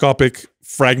 microscopic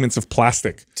fragments of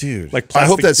plastic, dude. Like plastic I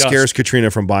hope that dust. scares Katrina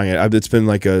from buying it. It's been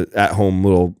like a at-home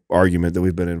little argument that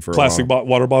we've been in for plastic a while.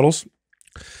 water bottles.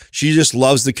 She just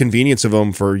loves the convenience of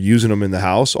them for using them in the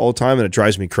house all the time, and it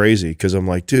drives me crazy because I'm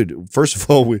like, dude, first of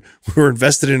all, we were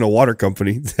invested in a water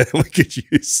company that we could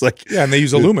use, and they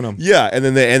use aluminum. Yeah, and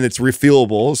then it's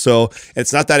refillable, so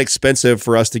it's not that expensive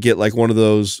for us to get like one of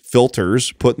those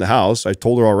filters put in the house. I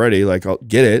told her already, like, I'll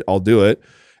get it, I'll do it.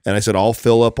 And I said, I'll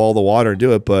fill up all the water and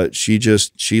do it. But she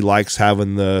likes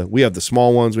having we have the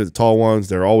small ones, we have the tall ones.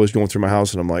 They're always going through my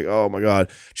house. And I'm like, oh my God.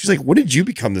 She's like, when did you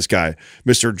become this guy?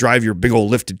 Mr. Drive your big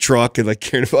old lifted truck. And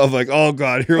like, I'm like, oh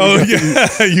God, here we go.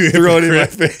 Yeah. You throw it in my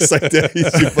face like that.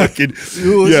 You fucking,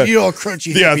 you all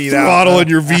crunchy. Yeah, throttling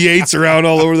your V8s around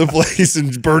all over the place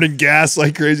and burning gas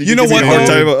like crazy. You know what,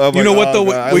 though? You know what, though?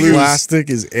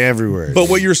 Plastic is everywhere. But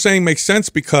what you're saying makes sense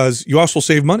because you also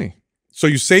save money. So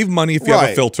you save money if you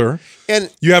have a filter, and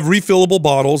you have refillable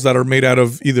bottles that are made out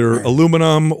of either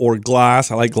aluminum or glass.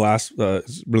 I like glass;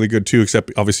 it's really good too. Except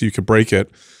obviously you could break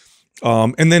it.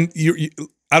 And then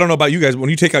I don't know about you guys, when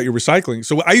you take out your recycling.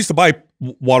 So I used to buy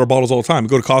water bottles all the time. I'd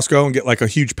go to Costco and get like a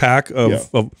huge pack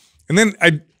of, and then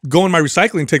I'd go in my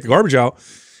recycling, take the garbage out,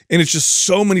 and it's just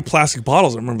so many plastic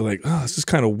bottles. I remember like, oh, this is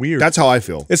kind of weird. That's how I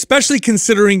feel, especially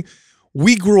considering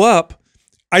we grew up.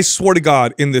 I swear to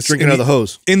God, drinking out of the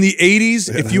hose. In the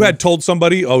 80s, if you had told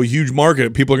somebody, oh, huge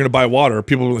market, people are going to buy water,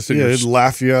 people are going to say, they'd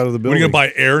laugh you out of the building. We're going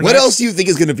to buy air. What else do you think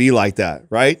is going to be like that,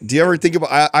 right? Do you ever think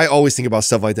about, I always think about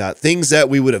stuff like that. Things that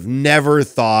we would have never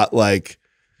thought like,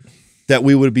 that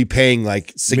we would be paying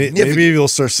like significant. Maybe they'll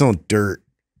start selling dirt.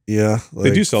 Yeah,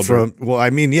 they do sell dirt. Well, I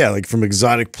mean, yeah, like from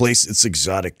exotic place, it's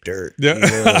exotic dirt. Yeah,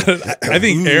 I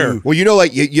think air. Well,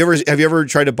 like have you ever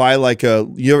tried to buy like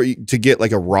to get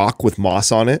like a rock with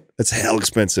moss on it? That's hell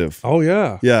expensive. Oh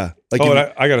yeah, yeah. Like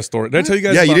I got a story. Did I tell you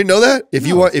guys? Yeah, you didn't know that? If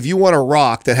you want a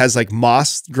rock that has like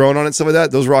moss growing on it, stuff like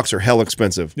that, those rocks are hell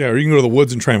expensive. Yeah, or you can go to the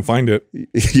woods and try and find it.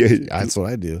 Yeah, that's what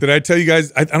I do. Did I tell you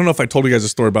guys? I don't know if I told you guys a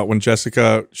story about when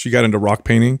Jessica, she got into rock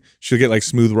painting. She'll get like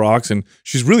smooth rocks, and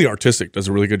she's really artistic. Does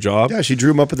a really good job. Yeah, she drew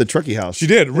them up at the Truckee house. She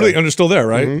did. Really, and they're still there,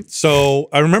 right? So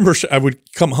I remember I would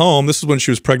come home. This is when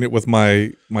she was pregnant with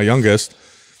my youngest.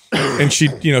 And she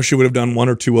would have done one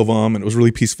or two of them, and it was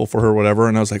really peaceful for her, or whatever.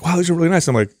 And I was like, wow, these are really nice.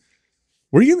 I'm like,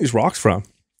 where are you getting these rocks from?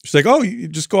 She's like, oh, you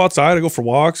just go outside. I go for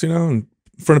walks, in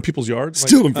front of people's yards.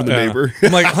 Steal them from the neighbor.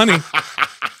 I'm like, honey,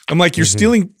 you're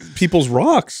stealing people's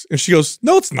rocks. And she goes,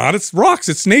 no, it's not. It's rocks.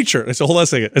 It's nature. I said, hold on a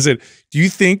second. I said, do you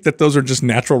think that those are just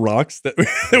natural rocks that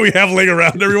we have laying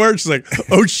around everywhere? And she's like,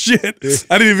 oh shit.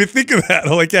 I didn't even think of that.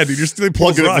 I'm like, yeah, dude, you're stealing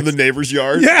people's rocks. Plugging it from the neighbor's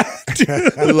yard? Yeah.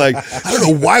 They're like, I don't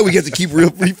know why we get to keep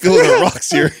refilling our rocks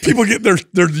here. People get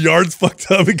their yards fucked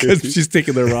up because she's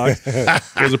taking their rocks.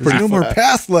 Those are pretty no more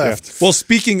path left. Yeah. Well,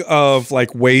 speaking of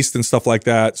like waste and stuff like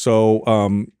that,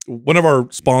 so one of our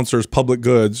sponsors, Public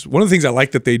Goods, one of the things I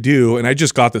like that they do, and I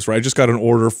just got this, right? I just got an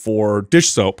order for dish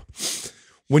soap.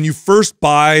 When you first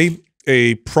buy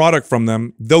a product from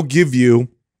them, they'll give you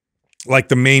like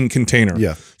the main container.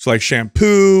 Yeah. So like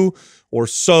shampoo or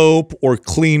soap or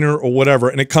cleaner or whatever.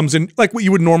 And it comes in like what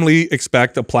you would normally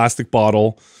expect, a plastic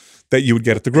bottle that you would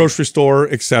get at the grocery store,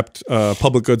 except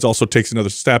Public Goods also takes another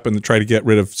step and they try to get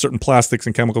rid of certain plastics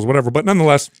and chemicals, whatever. But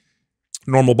nonetheless,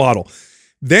 normal bottle.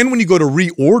 Then when you go to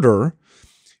reorder,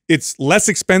 it's less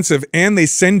expensive and they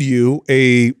send you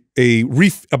a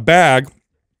bag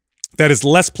that is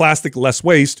less plastic, less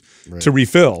waste to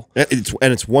refill. And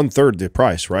it's 1/3 the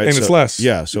price, right? And it's less.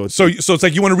 Yeah. So it's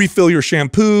like you want to refill your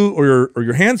shampoo or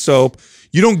your hand soap.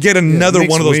 You don't get another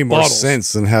one of those way more bottles.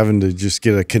 sense than having to just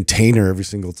get a container every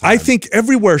single time. I think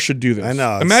everywhere should do this. I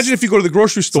know. Imagine if you go to the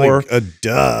grocery store. Like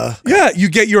duh. Yeah, you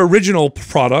get your original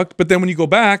product, but then when you go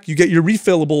back, you get your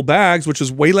refillable bags, which is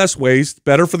way less waste,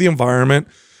 better for the environment.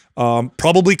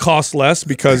 Probably cost less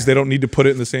because they don't need to put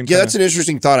it in the same. Yeah, that's an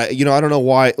interesting thought. I don't know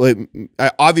why. Like,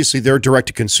 obviously, they're direct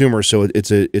to consumer, so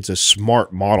it's a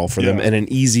smart model for them and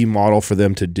an easy model for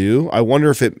them to do. I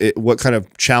wonder if what kind of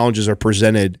challenges are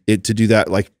presented to do that,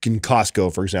 like in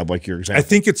Costco, for example, like your example. I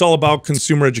think it's all about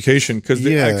consumer education because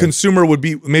a consumer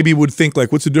would think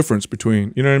like, what's the difference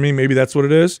between? You know what I mean? Maybe that's what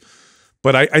it is.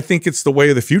 But I think it's the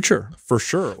way of the future for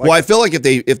sure. Like, well, I feel like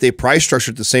if they price structure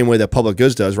it the same way that public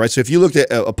goods does, right? So if you looked at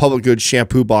a public goods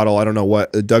shampoo bottle, I don't know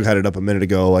what Doug had it up a minute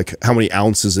ago, like how many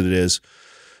ounces it is,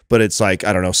 but it's like,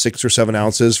 I don't know, 6 or 7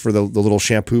 ounces for the little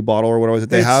shampoo bottle or whatever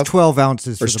that they have. 12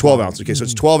 ounces. Or it's 12 ounces. Okay, so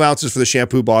it's 12 ounces for the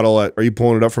shampoo bottle. Are you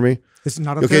pulling it up for me? It's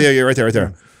not okay. Okay, yeah, you're right there, right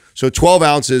there. So 12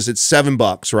 ounces, it's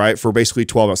 $7, right? For basically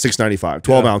 12 ounces, $6.95,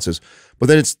 12 ounces. But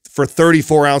then it's for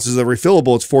 34 ounces of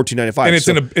refillable, it's $14.95. And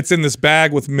it's in this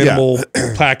bag with minimal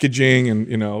packaging, and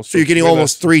so you're getting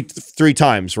almost three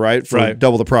times, right? For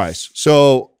double the price.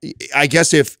 So I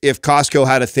guess if Costco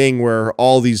had a thing where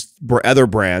all these other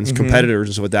brands, competitors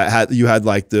and stuff like that, you had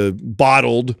like the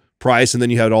bottled price, and then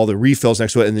you had all the refills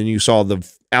next to it, and then you saw the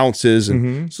ounces,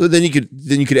 and so then you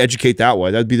could educate that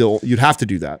way. That'd be you'd have to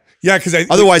do that. Yeah, because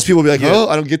otherwise people would be like, oh,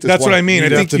 I don't get this. That's what I mean.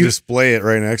 You'd have to display it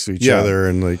right next to each other,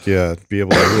 and like be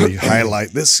able to really highlight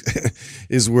this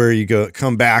is where you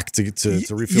come back to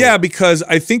refill. Yeah, because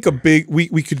I think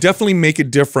we could definitely make a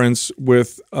difference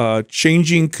with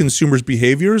changing consumers'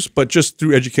 behaviors, but just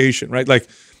through education, right? Like,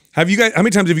 how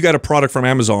many times have you got a product from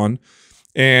Amazon?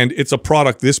 And it's a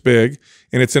product this big,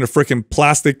 and it's in a freaking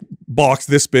plastic box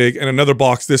this big, and another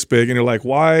box this big, and you're like,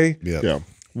 why? Yeah.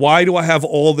 Why do I have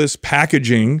all this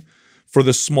packaging for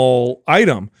this small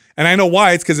item? And I know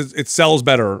why. It's because it sells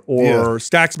better, or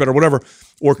stacks better, whatever.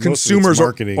 Or consumers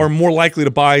are more likely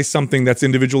to buy something that's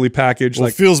individually packaged. Well,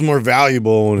 it feels more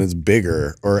valuable when it's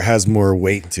bigger or it has more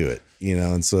weight to it,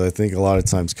 And so I think a lot of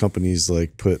times companies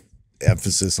like put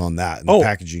emphasis on that in the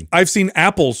packaging. I've seen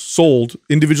apples sold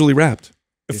individually wrapped.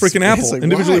 A freaking apple like,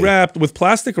 individually wrapped with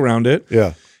plastic around it.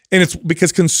 Yeah. And it's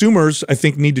because consumers, I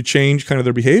think, need to change kind of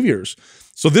their behaviors.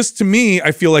 So this, to me,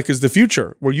 I feel like is the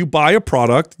future, where you buy a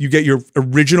product, you get your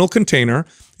original container,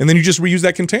 and then you just reuse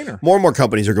that container. More and more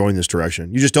companies are going this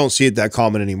direction. You just don't see it that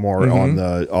common anymore on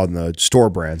the store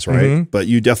brands, right? But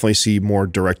you definitely see more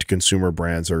direct-to-consumer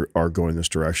brands are going this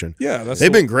direction. Yeah,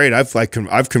 they've been great.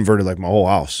 I've converted like my whole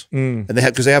house, and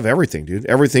because they have everything, dude.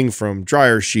 Everything from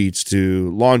dryer sheets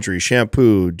to laundry,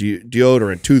 shampoo,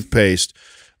 deodorant, toothpaste,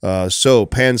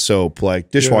 soap, hand soap,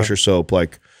 like dishwasher soap,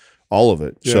 like all of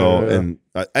it.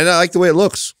 And I like the way it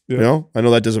looks. I know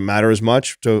that doesn't matter as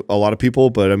much to a lot of people,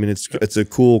 but I mean it's a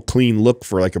cool, clean look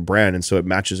for like a brand, and so it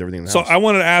matches everything in the house. I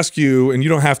wanted to ask you, and you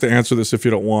don't have to answer this if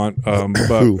you don't want. Well,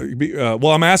 I'm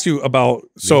gonna ask you about.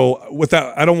 So with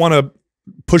that, I don't want to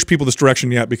push people this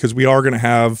direction yet, because we are going to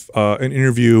have an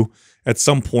interview at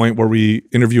some point where we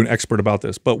interview an expert about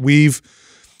this. But we've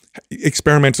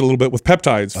experimented a little bit with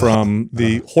peptides from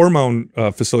the hormone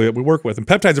facility that we work with, and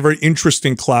peptides are a very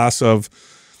interesting class of.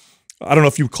 I don't know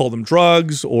if you call them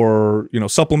drugs or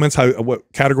supplements,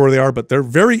 what category they are, but they're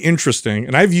very interesting.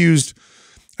 And I've used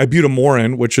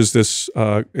ibutamorin, which is this.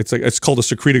 It's called a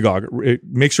secretagogue. It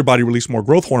makes your body release more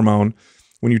growth hormone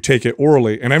when you take it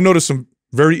orally. And I've noticed some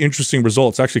very interesting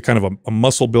results. Actually, kind of a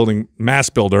muscle building, mass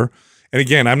builder. And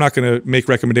again, I'm not going to make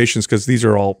recommendations because these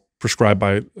are all prescribed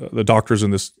by the doctors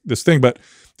in this thing. But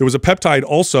there was a peptide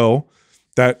also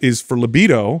that is for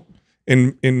libido.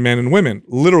 In men and women,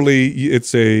 literally,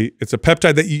 it's a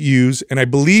peptide that you use, and I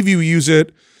believe you use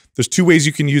it. There's 2 ways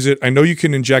you can use it. I know you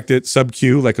can inject it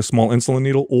sub-Q, like a small insulin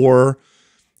needle, or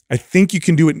I think you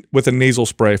can do it with a nasal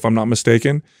spray, if I'm not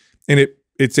mistaken. And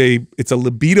it's a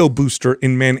libido booster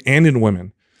in men and in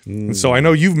women. And so I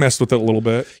know you've messed with it a little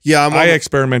bit. Yeah, I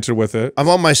experimented with it. I'm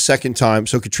on my second time.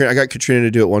 So I got Katrina to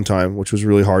do it one time, which was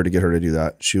really hard to get her to do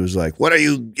that. She was like, "What are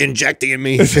you injecting in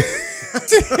me?" Just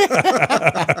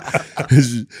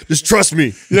trust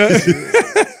me. Yeah.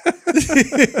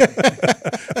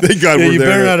 Thank God we're you there.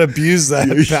 better not abuse that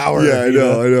power. Yeah, I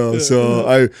know.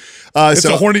 So it's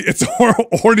a horny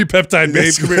peptide,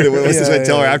 babe. I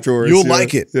tell her afterwards. You'll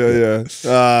like it.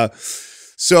 Yeah.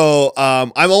 So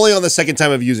I'm only on the second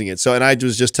time of using it. So, and I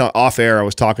was just off air, I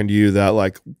was talking to you that,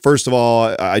 like, first of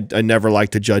all, I never like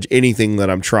to judge anything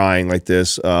that I'm trying like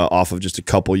this off of just a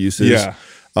couple uses. Yeah.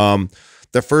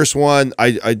 The first one,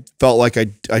 I felt like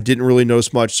I didn't really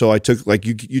notice much, so I took, like,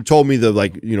 you told me the,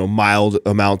 like, you know, mild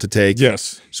amount to take.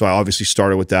 Yes. So I obviously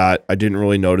started with that. I didn't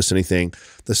really notice anything.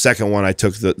 The second one, I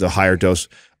took the higher dose.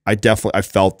 I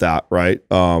felt that, right?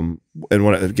 And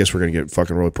when I guess we're gonna get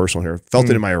fucking really personal here. Felt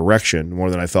it in my erection more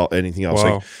than I felt anything else.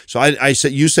 Wow. Like, so I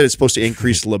said, you said it's supposed to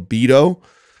increase libido.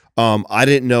 I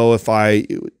didn't know if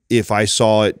I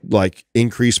saw it like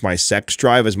increase my sex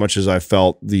drive as much as I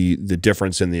felt the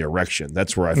difference in the erection.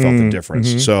 That's where I felt the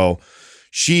difference. So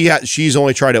she's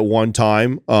only tried it one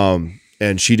time,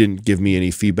 and she didn't give me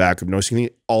any feedback of noticing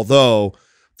anything. Although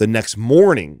the next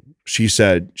morning she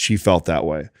said she felt that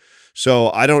way.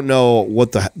 So I don't know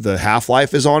what the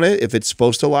half-life is on it, if it's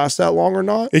supposed to last that long or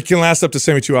not. It can last up to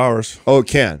 72 hours. Oh, it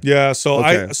can. Yeah. So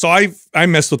Okay. I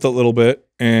messed with it a little bit,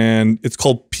 and it's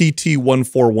called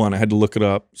PT141. I had to look it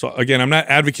up. So again, I'm not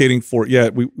advocating for it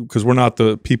yet, because we're not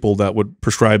the people that would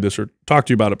prescribe this or talk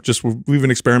to you about it. Just we've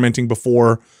been experimenting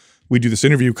before we do this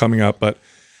interview coming up. But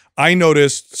I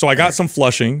noticed, so I got some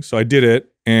flushing, so I did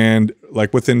it, and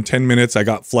like within 10 minutes, I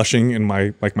got flushing in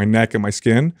my neck and my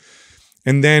skin.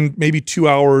 And then maybe 2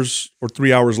 hours or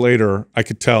 3 hours later, I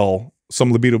could tell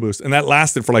some libido boost. And that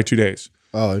lasted for like 2 days.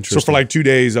 Oh, interesting. So for like 2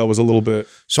 days, I was a little bit.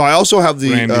 So I also have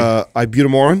the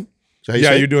ibutamorin.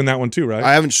 Yeah, you're doing that one too, right?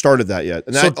 I haven't started that yet,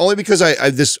 and that, only because I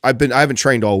haven't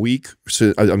trained all week,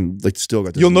 so I'm like still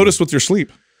got this. You'll notice with your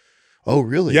sleep. Oh,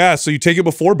 really? Yeah. So you take it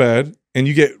before bed, and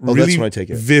you get really that's when I take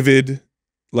it. vivid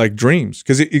like dreams,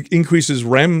 because it increases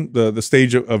REM, the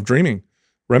stage of dreaming,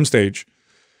 REM stage.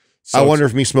 So I wonder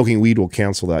if me smoking weed will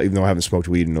cancel that, even though I haven't smoked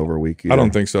weed in over a week either. I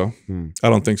don't think so. I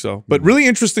don't think so. But really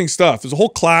interesting stuff. There's a whole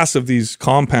class of these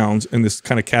compounds in this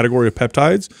kind of category of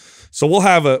peptides. So we'll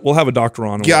have a doctor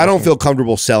on. Yeah, I don't feel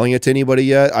comfortable selling it to anybody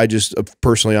yet. I just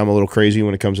personally, I'm a little crazy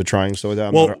when it comes to trying stuff like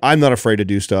that. I'm not afraid to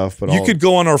do stuff. But you could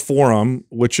go on our forum,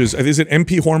 which is it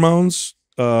MP Hormones?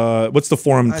 What's the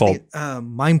forum called?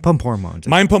 Mind Pump Hormones.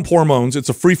 Mind Pump Hormones. It's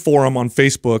a free forum on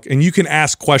Facebook, and you can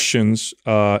ask questions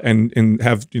and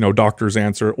have doctors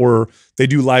answer, or they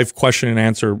do live question and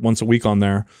answer once a week on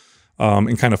there,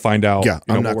 and kind of find out. Yeah,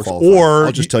 I'm not qualified. Or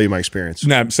I'll just tell you my experience.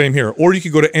 Nah, same here. Or you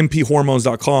could go to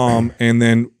mphormones.com and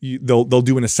then they'll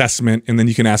do an assessment, and then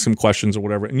you can ask them questions or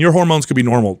whatever. And your hormones could be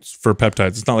normal for peptides.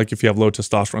 It's not like if you have low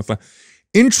testosterone.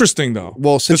 Interesting though.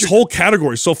 Well, this whole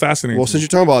category is so fascinating. Well, since you're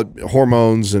talking about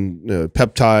hormones and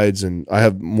peptides, and I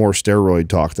have more steroid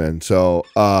talk then. So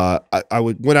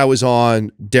when I was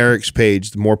on Derek's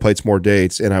page, the More Plates, More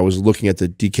Dates, and I was looking at the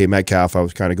DK Metcalf, I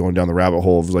was kind of going down the rabbit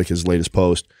hole of like his latest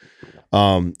post.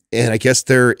 And I guess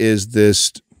there is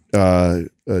this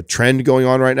trend going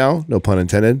on right now, no pun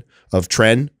intended, of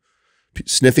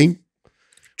sniffing.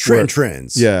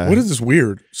 Trends. Yeah. What is this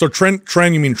weird? So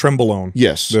tren, you mean Trenbolone?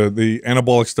 Yes. The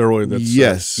anabolic steroid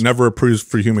that's never approved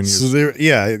for human use. So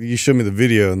you showed me the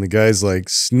video, and the guy's like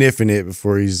sniffing it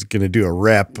before he's gonna do a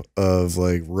rep of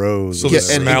like rows. So the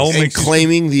smell and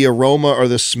claiming the aroma or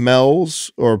the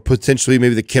smells, or potentially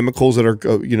maybe the chemicals that are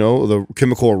the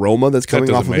chemical aroma that's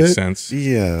coming off of it. That doesn't make sense.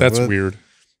 Yeah, that's weird.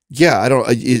 Yeah, I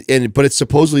don't, but it's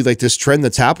supposedly like this trend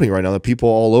that's happening right now that people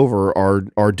all over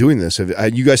are doing this.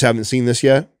 You guys haven't seen this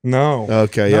yet? No.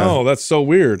 Okay. Yeah. No, that's so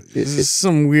weird. It's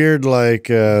some weird like.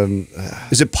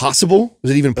 Is it possible?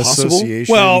 Is it even possible?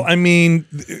 Well, I mean,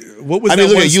 what was? I mean,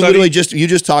 look, you literally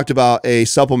just talked about a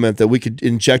supplement that we could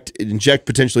inject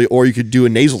potentially, or you could do a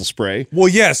nasal spray. Well,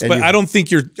 yes, but I don't think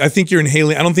you're. I think you're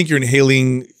inhaling. I don't think you're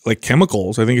inhaling like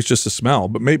chemicals. I think it's just a smell.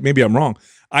 But maybe I'm wrong.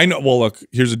 I know. Well, look,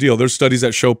 here's the deal. There's studies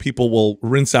that show people will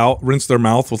rinse their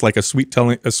mouth with like a sweet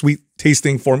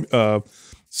tasting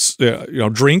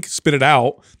drink, spit it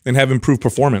out, and have improved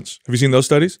performance. Have you seen those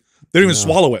studies? They don't even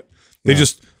swallow it. They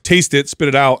just taste it, spit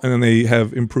it out, and then they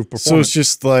have improved performance. So it's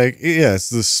just like, it's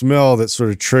the smell that sort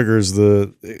of triggers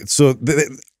the. So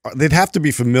they'd have to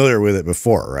be familiar with it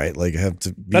before, right? Like have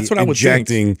to be That's what I would think.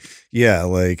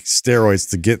 Like steroids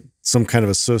to get some kind of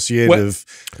associative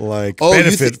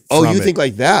benefit from it. You think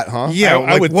like that, huh? Yeah,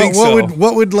 I would think so.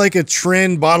 What would like a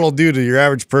trend bottle do to your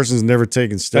average person who's never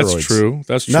taken steroids? That's true.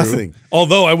 That's true. Nothing.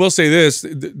 Although I will say this,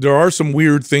 there are some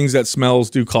weird things that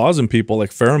smells do cause in people, like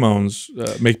pheromones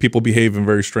make people behave in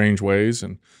very strange ways.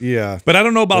 And but I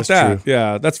don't know about that. True.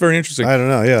 Yeah, that's very interesting. I don't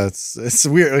know. Yeah, it's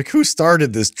weird. Like who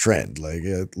started this trend? Like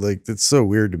it's so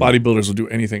weird to me. Bodybuilders will do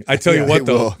anything. I tell you what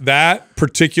though, that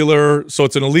particular, so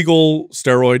it's an illegal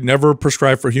steroid, never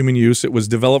prescribed for human use. It was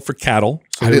developed for cattle.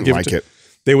 So I didn't like it.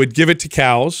 They would give it to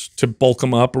cows to bulk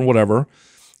them up or whatever.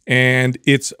 And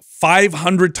it's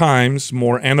 500 times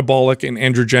more anabolic and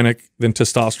androgenic than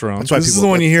testosterone. That's why this is the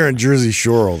one you hear in Jersey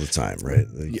Shore all the time, right?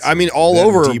 I mean, all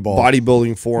over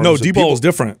bodybuilding forums. No, D-ball was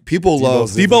different. People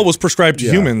love D-ball was prescribed to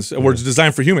humans, or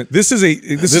designed for humans.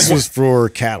 This was for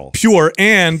cattle, pure.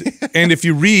 And if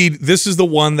you read, this is the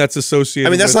one that's associated. I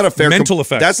mean, that's not a fair mental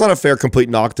effect. That's not a fair complete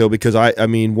knock though, because I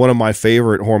mean, one of my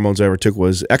favorite hormones I ever took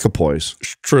was equipoise.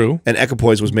 True. And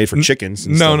equipoise was made for chickens.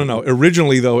 No.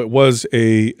 Originally, though, it was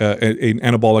an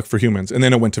anabolic for humans, and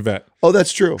then it went to vet. Oh,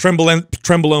 that's true.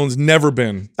 Trenbolone's never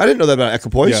been. I didn't know that about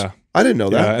equipoise. Yeah. I didn't know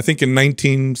that. Yeah, I think in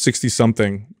 1960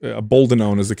 something,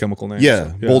 boldenone is the chemical name.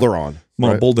 Yeah, so, Bolderon.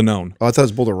 Well, right? Boldenone. Oh, I thought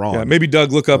it was Bolderon. Yeah, maybe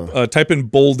Doug, look up, type in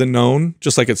boldenone,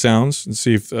 just like it sounds, and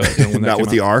see if when not with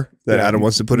the R that Adam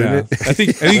wants to put in it. I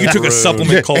think you took a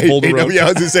supplement called Bolderon. Yeah,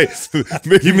 I was gonna say,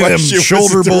 give me them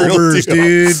shoulder boulders,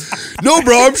 dude. No,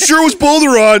 bro, I'm sure it was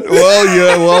Bolderon.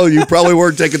 Well, you probably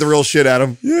weren't taking the real shit,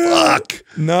 Adam. Yeah. Fuck.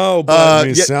 No,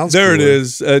 but sounds there cool. it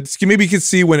is. Maybe you could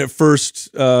see when it first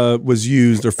was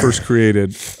used or first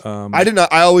created. I did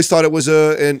not. I always thought it was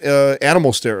an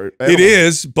animal steroid. It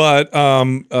is, but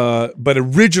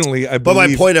originally, I believe. But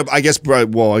my point of, I guess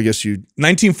you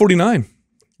 1949.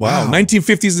 Wow,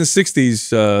 1950s and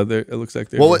 60s. It looks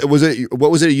like.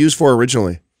 What was it used for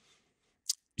originally?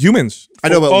 Humans. I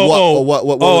know, but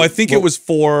what? I think it was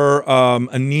for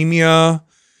anemia.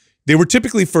 They were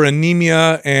typically for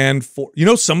anemia and for,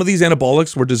 some of these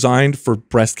anabolics were designed for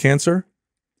breast cancer.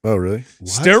 Oh, really?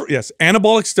 Yes,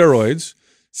 anabolic steroids.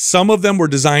 Some of them were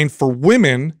designed for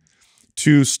women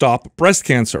to stop breast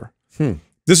cancer.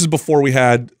 This is before we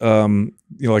had,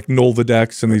 like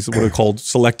Nolvadex and these what are called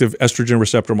selective estrogen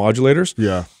receptor modulators.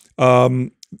 Yeah.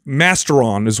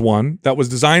 Masteron is one that was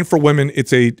designed for women.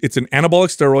 It's an anabolic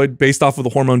steroid based off of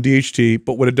the hormone DHT,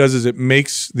 but what it does is it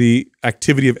makes the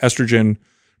activity of estrogen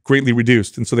greatly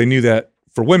reduced. And so they knew that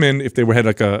for women, if they had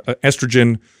like a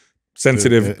estrogen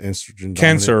sensitive estrogen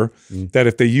cancer, that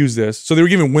if they use this, so they were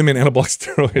giving women anabolic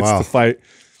steroids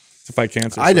to fight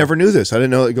cancer. I never knew this. I didn't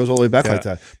know it goes all the way back like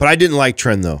that. But I didn't like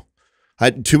Tren though. I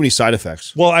had too many side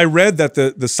effects. Well, I read that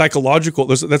the psychological,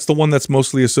 that's the one that's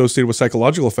mostly associated with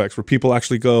psychological effects, where people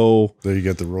actually go. There you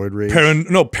get the roid rage.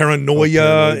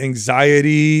 Paranoia,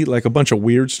 anxiety, like a bunch of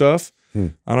weird stuff.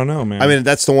 I don't know, man. I mean,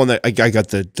 that's the one that I got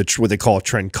the what they call a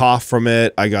Tren cough from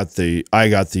it. I got the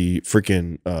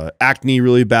freaking acne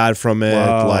really bad from it.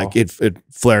 Wow. Like it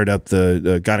flared up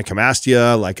the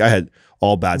gynecomastia. Like I had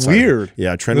all bad side. Weird.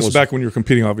 Yeah, Tren was back when you were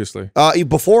competing, obviously.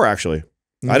 Before actually.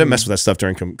 I didn't mess with that stuff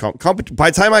during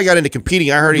by the time I got into competing,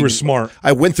 you were smart.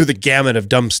 I went through the gamut of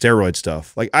dumb steroid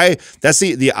stuff. Like that's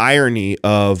the irony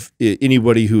of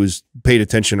anybody who's paid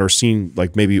attention or seen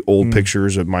like maybe old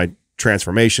pictures of my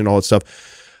transformation, all that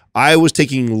stuff. I was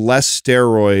taking less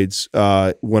steroids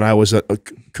when I was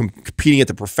competing at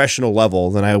the professional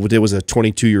level than I did as a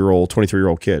 22-year-old,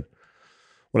 23-year-old kid.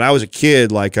 When I was a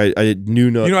kid, like I knew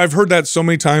no. I've heard that so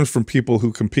many times from people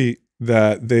who compete.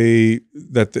 That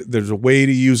there's a way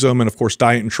to use them, and of course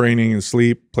diet and training and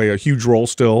sleep play a huge role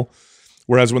still.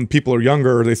 Whereas when people are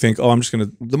younger, they think, "Oh, I'm just going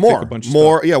to take a bunch of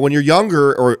stuff." Yeah. When you're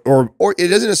younger, or it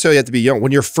doesn't necessarily have to be young.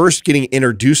 When you're first getting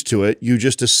introduced to it, you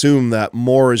just assume that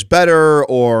more is better,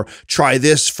 or try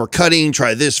this for cutting,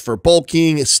 try this for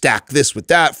bulking, stack this with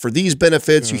that for these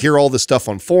benefits. Yeah. You hear all this stuff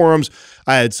on forums.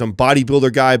 I had some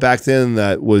bodybuilder guy back then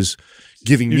that was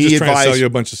giving me advice. Trying to sell you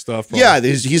a bunch of stuff. Probably. Yeah,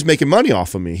 he's making money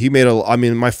off of me. He made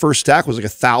my first stack was like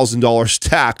 $1,000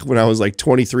 stack when I was like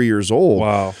 23 years old.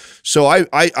 Wow. So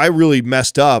I really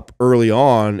messed up early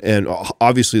on, and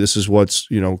obviously this is what's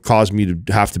caused me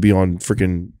to have to be on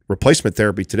freaking replacement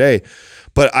therapy today.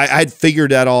 But I had figured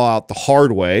that all out the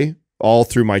hard way all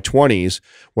through my 20s.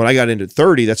 When I got into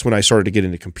 30, that's when I started to get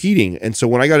into competing. And so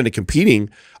when I got into competing,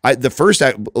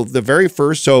 the very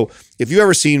first, so if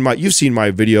you've seen my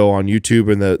video on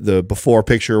YouTube and the before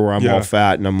picture where I'm all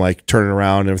fat and I'm like turning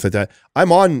around and everything like that,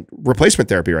 I'm on replacement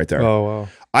therapy right there. Oh, wow.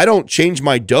 I don't change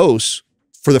my dose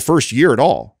for the first year at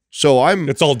all. So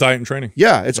it's all diet and training.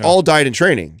 Yeah, it's all diet and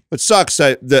training. It sucks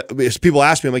that people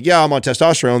ask me, I'm like, yeah, I'm on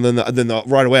testosterone. Then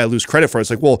right away I lose credit for it. It's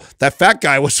like, well, that fat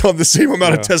guy was on the same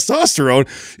amount of testosterone.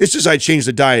 It's just I changed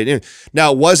the diet.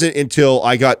 Now it wasn't until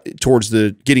I got towards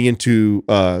the getting into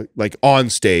like on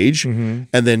stage and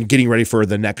then getting ready for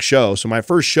the next show. So my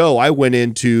first show, I went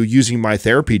into using my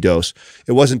therapy dose.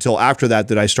 It wasn't until after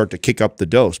that I start to kick up the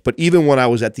dose. But even when I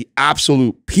was at the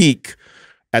absolute peak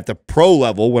at the pro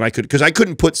level, when I could, because I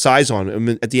couldn't put size on. I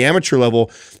mean, at the amateur level,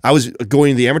 I was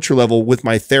going to the amateur level with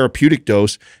my therapeutic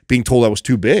dose, being told I was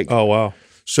too big. Oh, wow.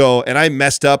 So, and I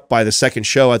messed up by the second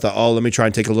show. I thought, oh, let me try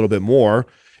and take a little bit more.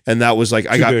 And that was like,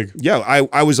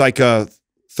 I was like a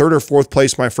third or fourth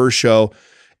place my first show.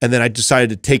 And then I decided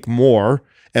to take more.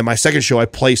 And my second show, I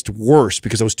placed worse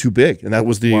because I was too big. And that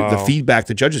was the feedback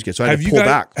the judges get. So I had to pull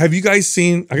back. Have you guys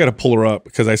seen, I got to pull her up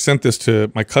because I sent this to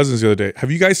my cousins the other day.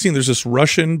 Have you guys seen, there's this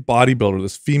Russian bodybuilder,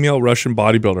 this female Russian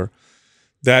bodybuilder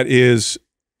that is,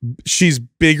 she's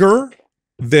bigger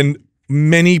than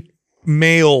many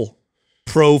male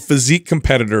pro physique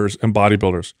competitors and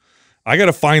bodybuilders. I got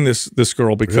to find this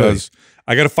girl because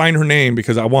I got to find her name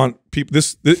because I want people,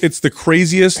 it's the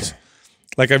craziest.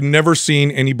 Like I've never seen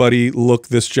anybody look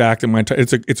this jacked in my entire,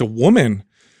 it's a woman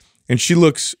and she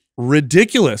looks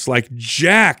ridiculous, like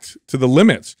jacked to the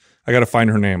limits. I got to find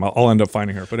her name. I'll end up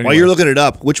finding her. But anyway. While you're looking it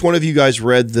up, which one of you guys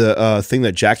read the thing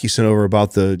that Jackie sent over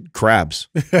about the crabs?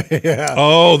 Yeah.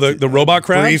 Oh, the robot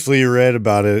crabs? Briefly read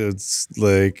about it. It's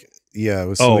like, yeah, it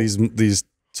was these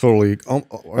totally,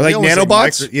 are like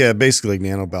nanobots? Yeah, basically like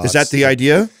nanobots. Is that the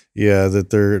idea? Yeah, that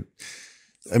they're,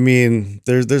 I mean,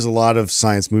 there's a lot of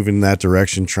science moving in that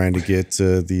direction, trying to get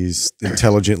these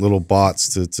intelligent little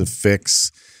bots to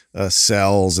fix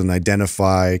cells and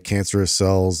identify cancerous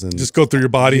cells and just go through your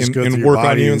body and work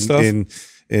on you and stuff.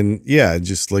 And yeah,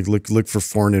 just like look for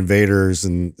foreign invaders,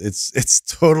 and it's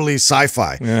totally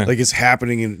sci-fi. Yeah. Like it's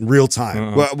happening in real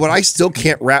time. What I still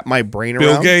can't wrap my brain around.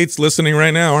 Bill Gates listening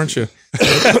right now, aren't you?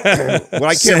 What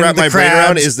I can't wrap my brain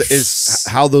around is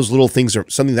how those little things are,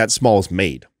 something that small is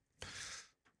made.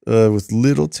 With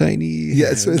little tiny.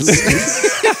 Yes.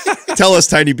 Tell us,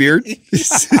 Tiny Beard.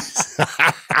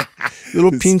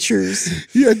 Little pinchers.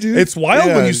 Yeah, dude. It's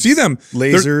wild when you see them.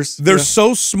 Lasers. They're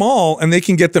so small, and they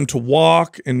can get them to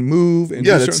walk and move. And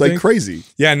that's like crazy.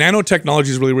 Yeah, nanotechnology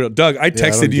is really real. Doug, I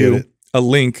texted you a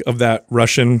link of that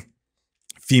Russian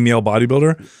female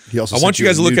bodybuilder. I want you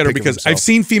guys to look at her because I've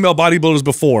seen female bodybuilders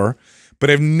before, but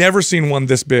I've never seen one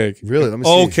this big. Really? Let me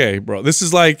see. Okay, bro. This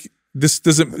is like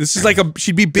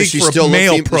she'd be big for a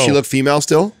male pro. Does she look female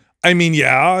still? I mean,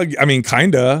 yeah. I mean,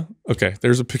 kinda. Okay,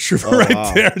 there's a picture of her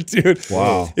right there, dude.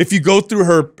 Wow. If you go through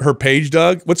her page,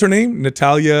 Doug, what's her name?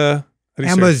 Natalia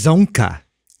Amazonka.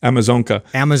 Amazonka.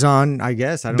 Amazon, I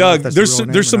guess. I don't Doug, know if that's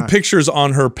there's some pictures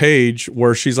on her page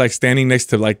where she's like standing next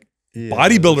to like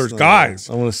bodybuilders, guys.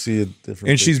 I want to see a different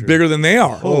and she's bigger than they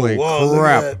are. Holy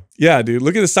crap. Yeah, dude.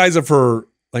 Look at the size of her,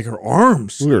 like her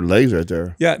arms. Look at her legs right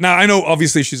there. Yeah. Now, I know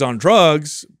obviously she's on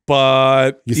drugs,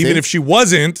 but even if she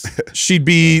wasn't, she'd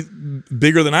be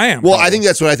bigger than I am. Well, I think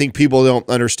that's what I think people don't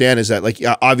understand is that, like,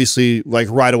 obviously, like,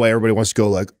 right away, everybody wants to go,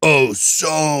 like, oh,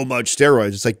 so much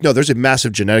steroids. It's like, no, there's a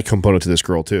massive genetic component to this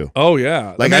girl, too. Oh,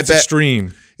 yeah. Like, that's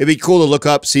extreme. It'd be cool to look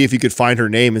up, see if you could find her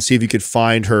name and see if you could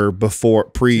find her before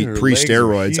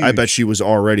pre-steroids. I bet she was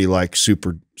already, like,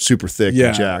 super thick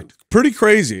and jacked. Pretty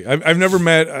crazy. I've never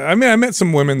met, I mean, I met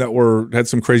some women that had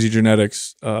some crazy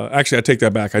genetics. Actually, I take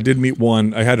that back. I did meet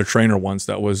one. I had a trainer once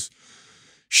that was,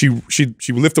 she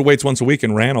lifted weights once a week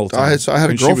and ran all the time. I had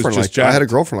a girlfriend like that. I had a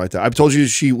girlfriend like that. I've told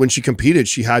you when she competed,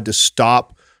 she had to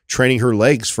stop training her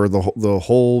legs for the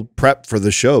whole prep for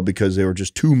the show because they were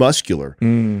just too muscular.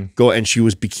 And she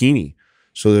was bikini.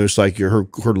 So there's like her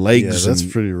legs. Yeah, that's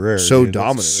pretty rare. So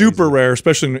dominant. Super rare,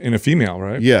 especially in a female,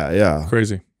 right? Yeah, yeah.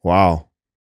 Crazy. Wow.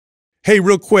 Hey,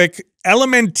 real quick,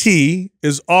 LMNT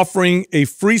is offering a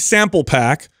free sample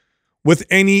pack with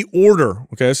any order.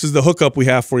 Okay, this is the hookup we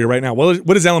have for you right now.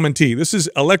 What is LMNT? This is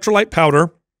electrolyte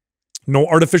powder, no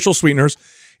artificial sweeteners,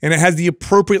 and it has the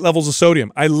appropriate levels of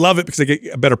sodium. I love it because I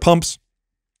get better pumps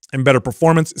and better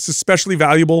performance. It's especially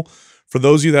valuable for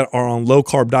those of you that are on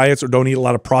low-carb diets or don't eat a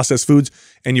lot of processed foods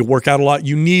and you work out a lot.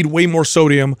 You need way more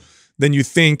sodium than you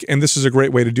think, and this is a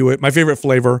great way to do it. My favorite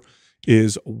flavor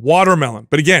is watermelon.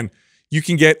 But again, you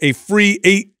can get a free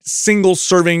 8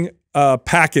 single-serving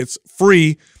packets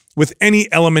free with any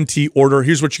LMNT order.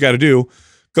 Here's what you got to do.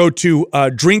 Go to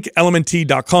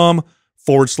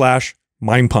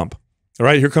drinklmnt.com/mindpump. All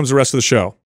right, here comes the rest of the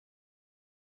show.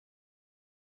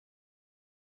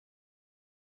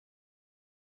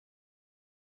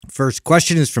 First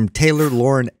question is from Taylor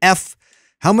Lauren F.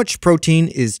 How much protein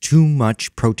is too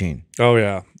much protein? Oh,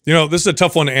 yeah. You know, this is a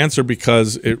tough one to answer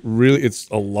because it's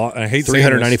a lot. I hate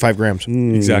 395 grams.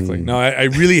 Exactly. No, I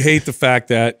really hate the fact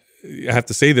that I have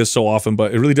to say this so often,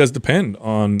 but it really does depend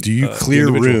on. Do you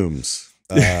clear rooms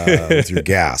with your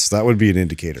gas? That would be an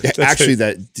indicator. Yeah, actually,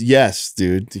 yes,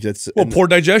 dude. That's poor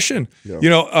digestion. Yeah.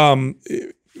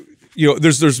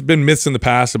 There's been myths in the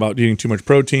past about eating too much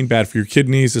protein, bad for your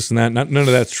kidneys, this and that. None of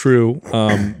that's true.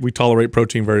 We tolerate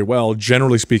protein very well,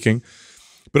 generally speaking.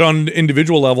 But on an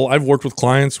individual level, I've worked with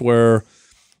clients where,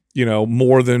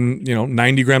 more than,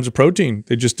 90 grams of protein,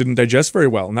 they just didn't digest very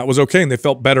well. And that was okay. And they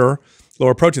felt better,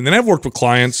 lower protein. Then I've worked with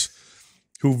clients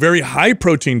who very high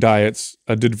protein diets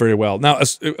did very well. Now,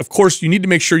 of course, you need to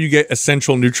make sure you get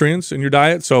essential nutrients in your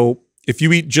diet. So if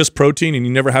you eat just protein and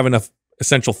you never have enough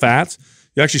essential fats,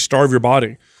 you actually starve your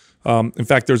body. In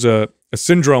fact, there's a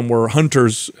syndrome where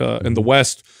hunters in the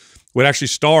West would actually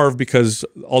starve because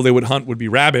all they would hunt would be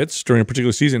rabbits during a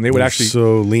particular season. They would actually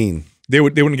so lean. They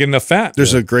wouldn't get enough fat.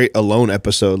 There's a great Alone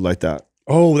episode like that.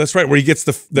 Oh, that's right. Where he gets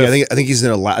the yeah, I think he's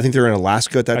in I think they're in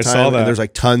Alaska at that time. I saw that. And there's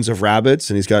like tons of rabbits,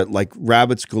 and he's got like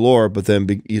rabbits galore, but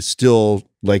then he's still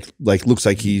like looks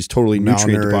like he's totally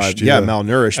nutrient deprived. Yeah,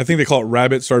 malnourished. I think they call it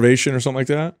rabbit starvation or something like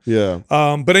that. Yeah.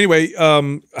 But anyway,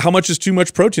 how much is too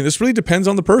much protein? This really depends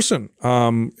on the person.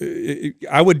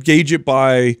 I would gauge it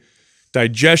by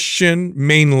digestion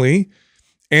mainly,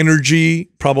 energy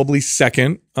probably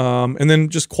second, and then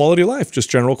just quality of life, just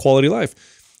general quality of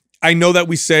life. I know that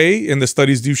we say, and the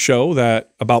studies do show,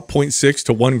 that about 0.6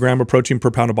 to 1 gram of protein per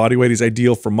pound of body weight is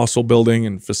ideal for muscle building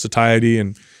and for satiety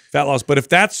and fat loss. But if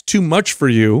that's too much for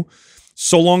you,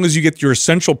 so long as you get your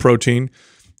essential protein,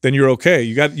 then you're okay.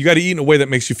 You got to eat in a way that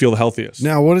makes you feel the healthiest.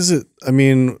 Now, what is it? I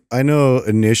mean, I know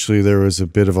initially there was a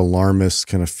bit of alarmist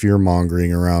kind of fear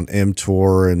mongering around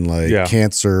mTOR and like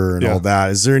cancer and all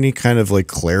that. Is there any kind of like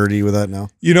clarity with that now?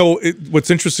 You know, what's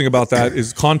interesting about that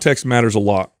is context matters a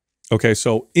lot. Okay,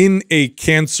 so in a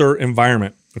cancer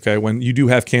environment, okay, when you do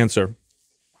have cancer,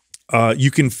 you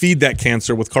can feed that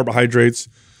cancer with carbohydrates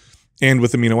and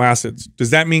with amino acids.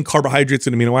 Does that mean carbohydrates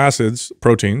and amino acids,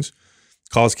 proteins,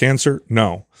 cause cancer?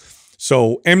 No.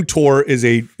 So mTOR is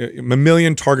a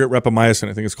mammalian target rapamycin,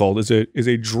 I think it's called, is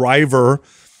a driver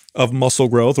of muscle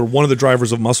growth, or one of the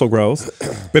drivers of muscle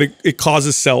growth, but it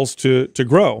causes cells to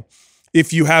grow.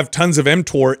 If you have tons of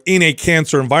mTOR in a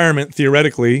cancer environment,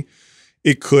 theoretically,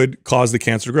 it could cause the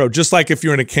cancer to grow. Just like if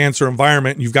you're in a cancer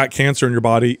environment and you've got cancer in your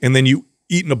body and then you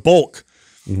eat in a bulk,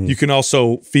 you can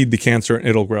also feed the cancer and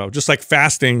it'll grow. Just like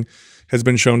fasting has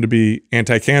been shown to be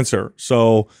anti-cancer.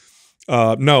 So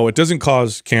no, it doesn't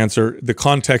cause cancer. The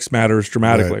context matters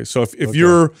dramatically. Right. So if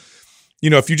you're,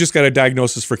 if you just got a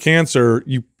diagnosis for cancer,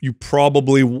 you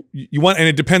probably, want, and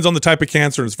it depends on the type of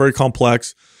cancer, and it's very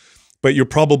complex, but you're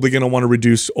probably going to want to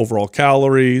reduce overall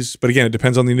calories. But again, it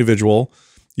depends on the individual.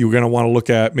 You're going to want to look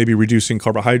at maybe reducing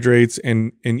carbohydrates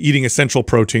and eating essential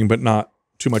protein, but not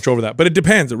too much over that. But it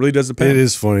depends. It really does depend. It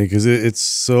is funny because it's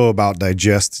so about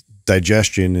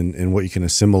digestion and what you can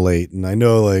assimilate. And I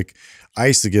know, like, I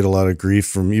used to get a lot of grief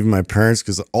from even my parents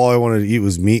because all I wanted to eat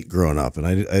was meat growing up, and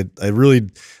I really,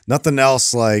 nothing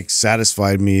else like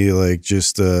satisfied me like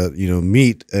just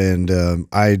meat. And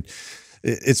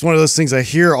it's one of those things I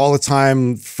hear all the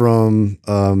time from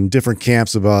different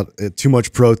camps about too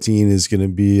much protein is going to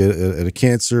be at a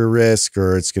cancer risk,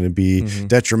 or it's going to be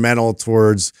detrimental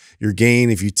towards your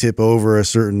gain if you tip over a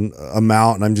certain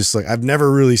amount. And I'm just like, I've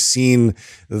never really seen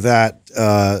that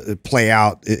play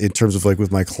out in terms of like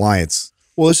with my clients.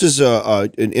 Well, this is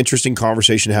an interesting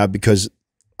conversation to have, because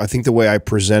I think the way I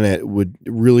present it would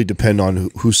really depend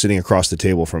on who's sitting across the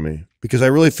table from me, because I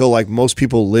really feel like most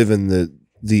people live in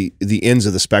the ends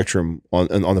of the spectrum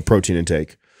on the protein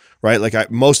intake, right?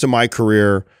 Like most of my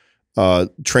career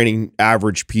training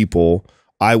average people,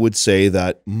 I would say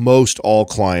that most all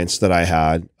clients that I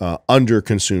had under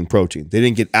consumed protein. They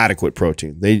didn't get adequate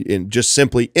protein. Just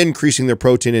simply increasing their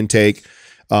protein intake.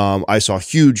 I saw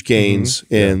huge gains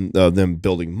in them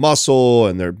building muscle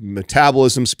and their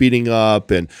metabolism speeding up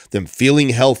and them feeling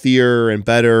healthier and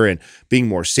better and being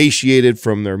more satiated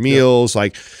from their meals.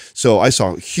 So I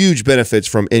saw huge benefits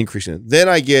from increasing it. Then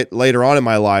I get later on in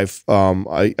my life,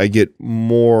 I get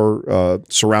more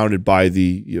surrounded by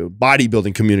the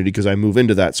bodybuilding community because I move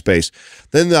into that space.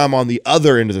 Then I'm on the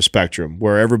other end of the spectrum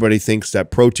where everybody thinks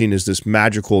that protein is this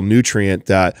magical nutrient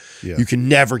that you can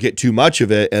never get too much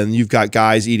of it. And you've got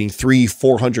guys eating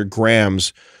 300-400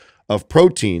 grams of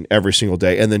protein every single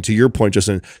day, and then to your point, just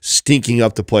stinking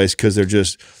up the place because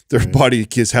their body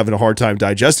is having a hard time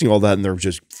digesting all that, and they're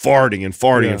just farting and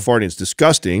farting and farting. It's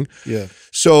disgusting. Yeah.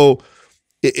 So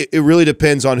it really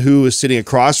depends on who is sitting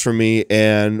across from me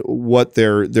and what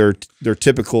their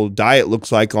typical diet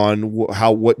looks like on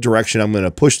what direction I'm going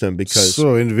to push them, because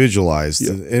so individualized.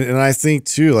 And I think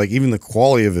too, like even the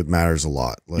quality of it matters a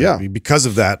lot. Like, because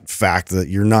of that fact that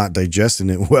you're not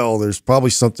digesting it well, there's probably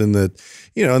something that,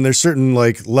 and there's certain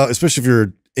like, especially if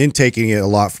you're intaking it a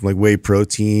lot from like whey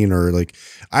protein, or like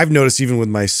I've noticed even with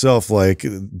myself, like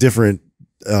different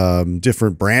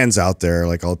brands out there,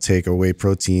 like I'll take a whey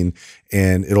protein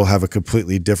and it'll have a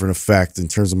completely different effect in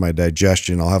terms of my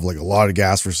digestion. I'll have like a lot of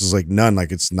gas versus like none.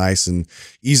 Like it's nice and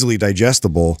easily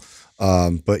digestible.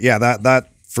 But yeah, that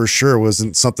for sure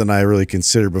wasn't something I really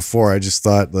considered before. I just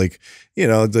thought like, you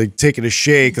know, like taking a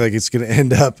shake, like it's going to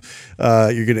end up,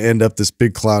 you're going to end up this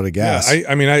big cloud of gas. Yeah,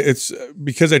 I mean, it's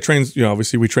because I train, you know,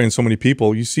 obviously we train so many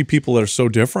people. You see people that are so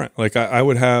different. Like I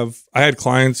had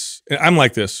clients, I'm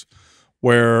like this,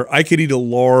 where I could eat a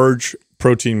large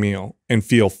protein meal and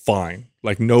feel fine,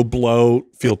 like no bloat,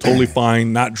 feel totally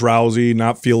fine, not drowsy,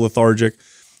 not feel lethargic.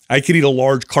 I could eat a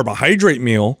large carbohydrate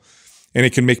meal and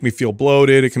it can make me feel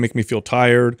bloated. It can make me feel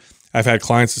tired. I've had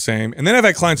clients the same. And then I've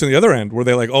had clients on the other end where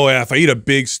they're like, oh yeah, if I eat a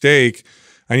big steak,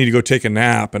 I need to go take a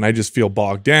nap and I just feel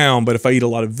bogged down. But if I eat a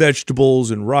lot of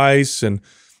vegetables and rice, and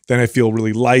then I feel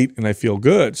really light and I feel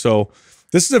good. So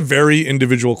this is a very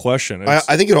individual question.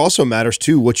 I think it also matters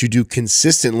too what you do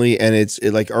consistently, and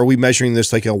like, are we measuring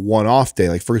this like a one-off day?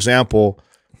 Like for example,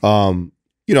 you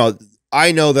know,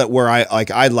 I know that where I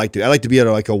like to be at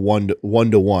like a one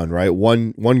to one, right?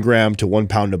 One gram to 1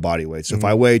 pound of body weight. So if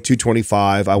I weigh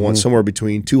 225, I want somewhere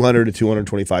between 200 to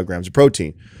 225 grams of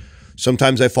protein.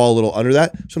 Sometimes I fall a little under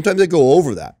that. Sometimes I go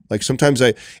over that. Like sometimes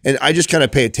I just kind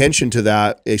of pay attention to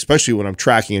that, especially when I'm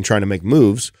tracking and trying to make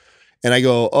moves. And I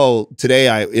go, oh, today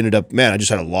I ended up, man, I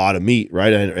just had a lot of meat,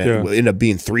 right? And it ended up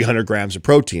being 300 grams of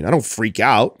protein. I don't freak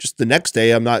out. Just the next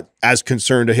day, I'm not as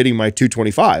concerned of hitting my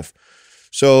 225.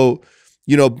 So,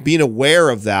 you know, being aware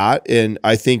of that, and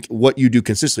I think what you do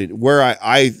consistently, where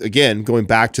I again, going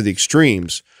back to the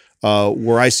extremes,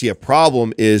 where I see a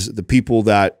problem is the people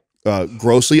that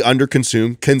grossly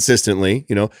underconsume consistently,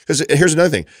 you know, because here's another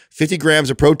thing, 50 grams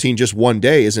of protein just one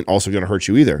day isn't also going to hurt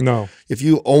you either. No. If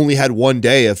you only had one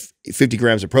day of 50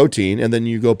 grams of protein and then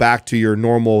you go back to your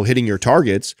normal hitting your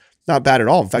targets, not bad at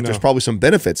all. In fact, there's probably some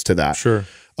benefits to that. Sure.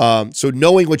 So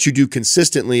knowing what you do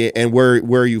consistently and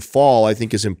where you fall, I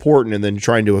think is important, and then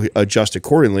trying to adjust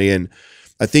accordingly. And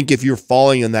I think if you're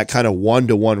falling in that kind of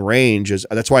 1-to-1 range,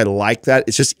 that's why I like that.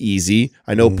 It's just easy.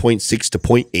 I know 0.6 to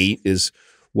 0.8 is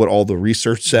what all the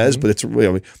research says, but it's, you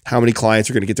know, how many clients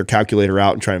are going to get their calculator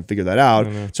out and try and figure that out?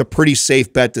 It's a pretty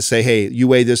safe bet to say, hey, you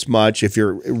weigh this much. If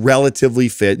you're relatively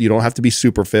fit, you don't have to be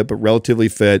super fit, but relatively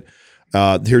fit,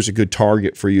 here's a good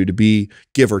target for you to be,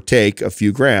 give or take a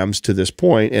few grams to this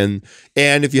point. And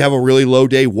if you have a really low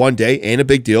day one day, ain't a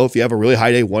big deal. If you have a really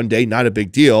high day one day, not a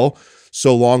big deal,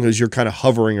 so long as you're kind of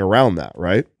hovering around that,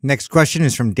 right? Next question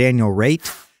is from Daniel Rate.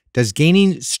 Does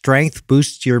gaining strength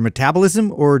boost your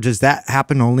metabolism, or does that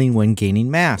happen only when gaining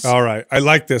mass? All right. I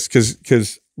like this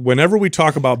because whenever we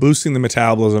talk about boosting the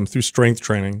metabolism through strength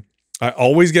training, I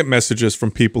always get messages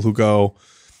from people who go,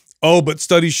 oh, but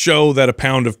studies show that a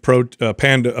pound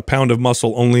of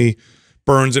muscle only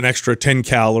burns an extra 10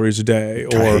 calories a day,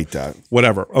 or I hate that.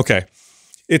 Whatever. Okay.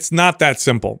 It's not that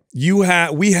simple.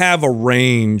 We have a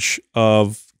range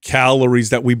of calories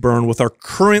that we burn with our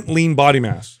current lean body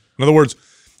mass. In other words,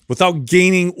 without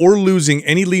gaining or losing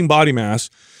any lean body mass,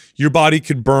 your body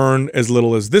could burn as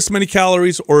little as this many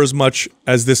calories or as much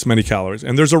as this many calories.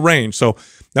 And there's a range. So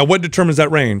now what determines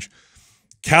that range?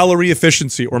 Calorie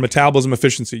efficiency or metabolism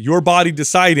efficiency. Your body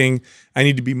deciding I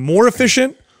need to be more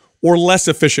efficient or less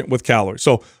efficient with calories.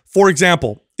 So for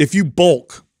example, if you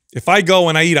bulk, if I go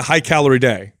and I eat a high calorie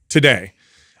day today,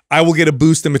 I will get a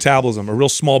boost in metabolism, a real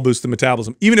small boost in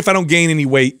metabolism, even if I don't gain any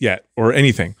weight yet or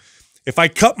anything. If I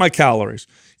cut my calories,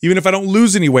 even if I don't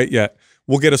lose any weight yet,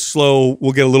 we'll get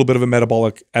a little bit of a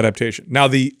metabolic adaptation. Now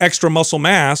the extra muscle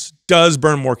mass does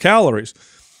burn more calories,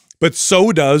 but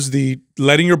so does the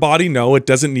letting your body know it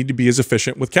doesn't need to be as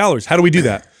efficient with calories. How do we do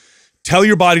that? Tell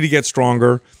your body to get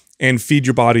stronger and feed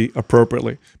your body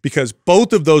appropriately, because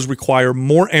both of those require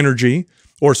more energy,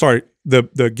 or sorry, the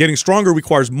getting stronger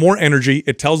requires more energy.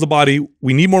 It tells the body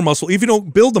we need more muscle. If you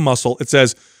don't build the muscle, it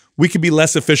says we could be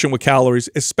less efficient with calories,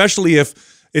 especially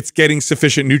if it's getting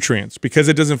sufficient nutrients, because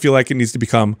it doesn't feel like it needs to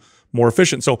become more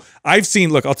efficient. So I've seen,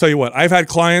 look, I'll tell you what, I've had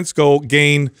clients go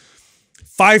gain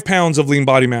 5 pounds of lean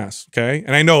body mass, okay?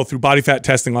 And I know through body fat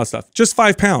testing, all that stuff, just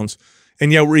 5 pounds.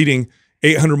 And yet we're eating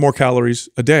 800 more calories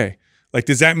a day. Like,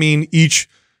 does that mean each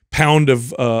pound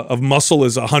of muscle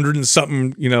is 100 and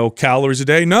something, you know, calories a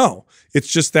day? No, it's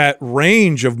just that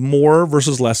range of more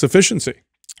versus less efficiency.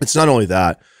 It's not only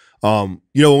that. You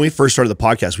know, when we first started the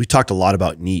podcast, we talked a lot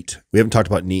about NEAT. We haven't talked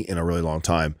about NEAT in a really long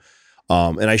time.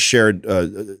 And I shared, I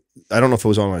don't know if it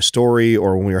was on my story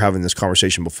or when we were having this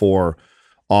conversation before,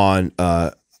 on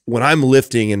when I'm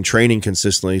lifting and training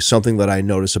consistently, something that I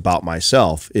notice about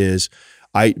myself is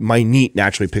my NEAT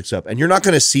naturally picks up. And you're not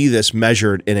going to see this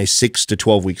measured in a 6 to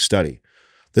 12 week study.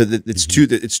 It's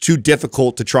too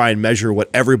difficult to try and measure what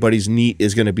everybody's NEAT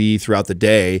is going to be throughout the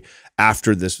day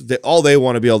after this. All they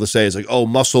want to be able to say is like, oh,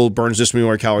 muscle burns this many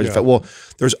more calories. Yeah. Well,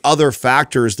 there's other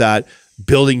factors that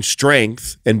building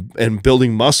strength and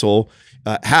building muscle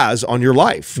has on your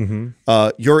life,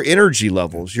 your energy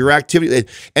levels, your activity,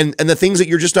 and the things that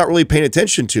you're just not really paying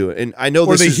attention to. And I know,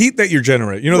 or the heat that you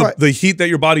generate. You know, the heat that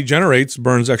your body generates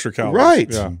burns extra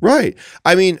calories. Right.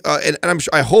 I mean, and I'm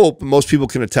sure, I hope most people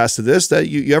can attest to this, that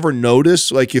you ever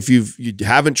notice, like, if you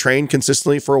haven't trained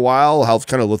consistently for a while, how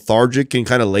kind of lethargic and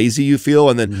kind of lazy you feel,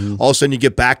 and then all of a sudden you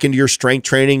get back into your strength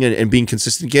training and being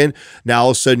consistent again. Now all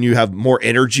of a sudden you have more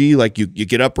energy, like you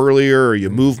get up earlier, or you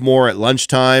move more at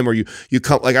lunchtime, or you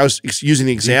come, like I was using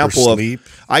the example of,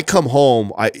 I come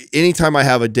home, anytime I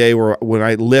have a day when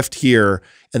I lift here,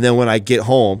 and then when I get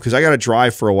home, because I got to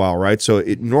drive for a while, right? So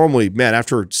it normally, man,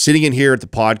 after sitting in here at the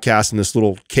podcast in this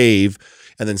little cave,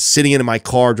 and then sitting in my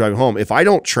car driving home, if I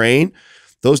don't train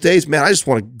those days, man, I just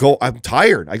want to go. I'm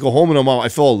tired. I go home and I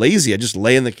feel lazy. I just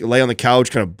lay on the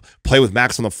couch, kind of play with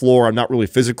Max on the floor. I'm not really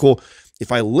physical.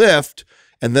 If I lift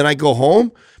and then I go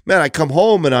home, man, I come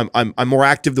home and I'm more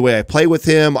active the way I play with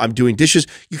him. I'm doing dishes.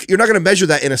 You're not going to measure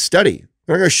that in a study.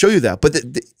 I'm not going to show you that, but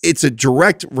it's a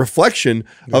direct reflection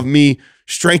of me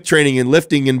strength training and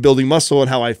lifting and building muscle and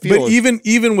how I feel. But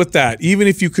even with that, even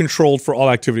if you controlled for all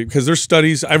activity, because there's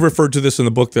studies, I've referred to this in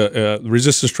the book, the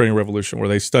Resistance Training Revolution, where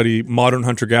they study modern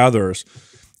hunter-gatherers,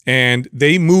 and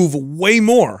they move way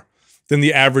more than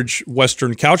the average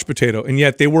Western couch potato, and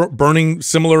yet they were burning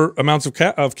similar amounts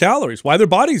of calories. Why? Their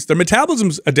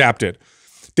metabolism's adapted.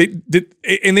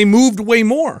 And they moved way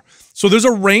more. So there's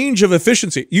a range of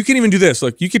efficiency. You can even do this.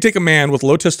 Like, you could take a man with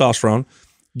low testosterone,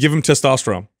 give him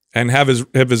testosterone, and have his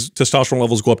testosterone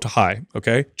levels go up to high,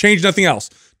 okay? Change nothing else.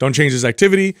 Don't change his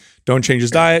activity. Don't change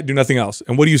his diet. Do nothing else.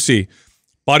 And what do you see?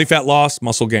 Body fat loss,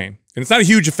 muscle gain. And it's not a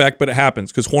huge effect, but it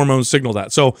happens because hormones signal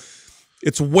that. So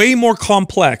it's way more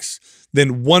complex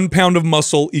than 1 pound of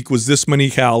muscle equals this many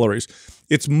calories.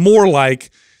 It's more like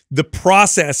the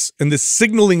process and the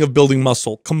signaling of building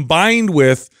muscle combined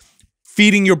with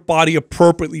feeding your body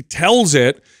appropriately tells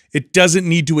it doesn't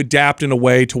need to adapt in a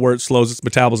way to where it slows its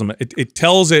metabolism. It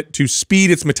tells it to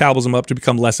speed its metabolism up to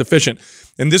become less efficient.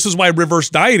 And this is why reverse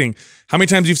dieting, how many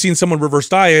times you've seen someone reverse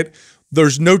diet,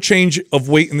 there's no change of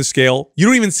weight in the scale. You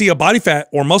don't even see a body fat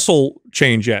or muscle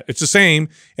change yet. It's the same.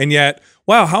 And yet,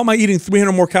 wow, how am I eating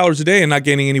 300 more calories a day and not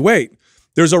gaining any weight?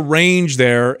 There's a range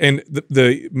there. And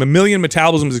the mammalian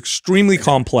metabolism is extremely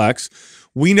complex.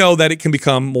 We know that it can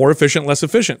become more efficient, less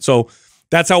efficient. So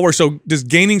that's how it works. So does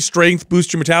gaining strength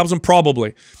boost your metabolism?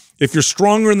 Probably. If you're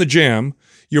stronger in the gym,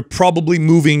 you're probably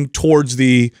moving towards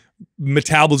the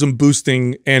metabolism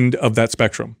boosting end of that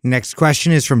spectrum. Next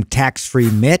question is from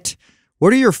Tax-Free Mitt.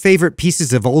 What are your favorite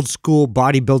pieces of old school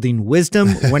bodybuilding wisdom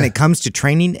when it comes to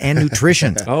training and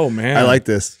nutrition? Oh, man. I like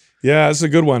this. Yeah, that's a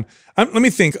good one. Let me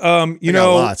think. You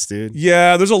know, lots, dude.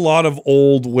 Yeah, there's a lot of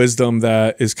old wisdom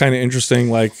that is kind of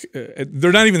interesting. Like,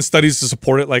 they're not even studies to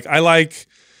support it. Like, I like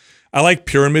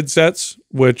pyramid sets,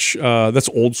 which that's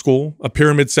old school. A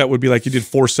pyramid set would be like you did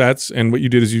 4 sets, and what you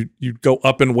did is you'd go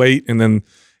up in weight, and then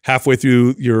halfway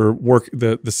through your work,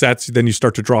 the sets, then you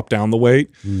start to drop down the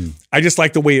weight. I just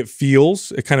like the way it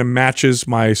feels. It kind of matches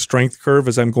my strength curve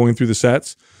as I'm going through the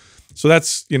sets. So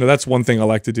that's one thing I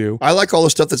like to do. I like all the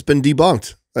stuff that's been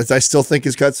debunked. I still think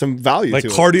it's got some value like to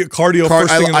it. Cardio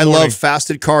first thing in the I morning. love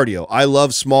fasted cardio. I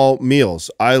love small meals.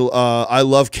 I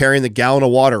love carrying the gallon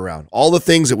of water around. All the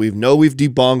things that we've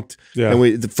debunked,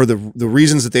 and for the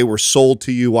reasons that they were sold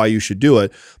to you why you should do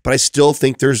it. But I still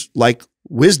think there's like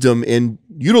wisdom in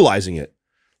utilizing it.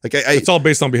 Like it's all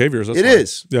based on behaviors. That's it why.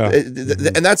 is. Yeah.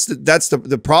 And that's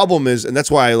the problem is, and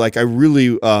that's why I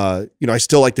really I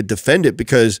still like to defend it,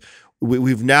 because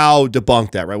we've now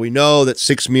debunked that, right? We know that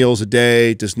 6 meals a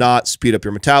day does not speed up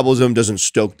your metabolism, doesn't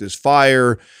stoke this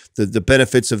fire. The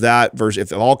benefits of that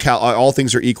versus if all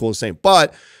things are equal, the same.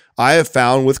 But I have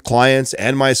found with clients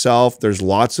and myself, there's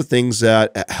lots of things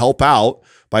that help out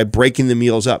by breaking the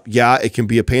meals up. Yeah, it can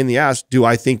be a pain in the ass. Do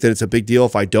I think that it's a big deal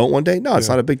if I don't one day? No, it's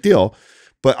not a big deal.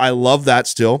 But I love that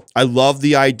still. I love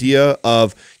the idea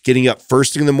of getting up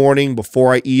first thing in the morning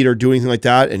before I eat or do anything like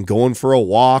that and going for a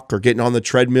walk or getting on the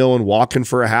treadmill and walking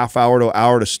for a half hour to an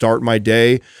hour to start my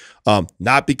day.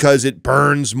 Not because it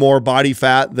burns more body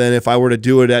fat than if I were to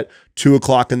do it at 2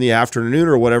 o'clock in the afternoon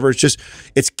or whatever. It's just,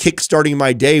 it's kickstarting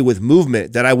my day with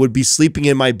movement that I would be sleeping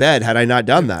in my bed had I not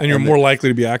done that. And you're more likely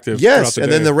to be active. Yes.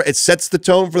 And then it sets the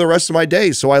tone for the rest of my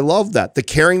day. So I love that. The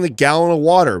carrying the gallon of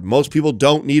water. Most people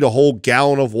don't need a whole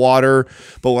gallon of water.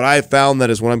 But what I found that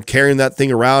is when I'm carrying that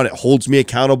thing around, it holds me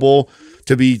accountable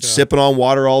to be sipping on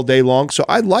water all day long. So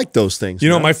I like those things. You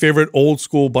know, my favorite old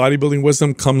school bodybuilding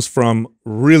wisdom comes from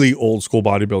really old school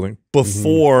bodybuilding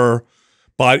before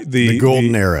the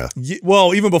golden era.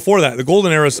 Well, even before that, the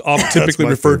golden era is typically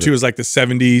referred to as like the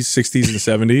 70s, 60s,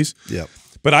 and 70s. Yeah.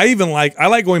 But I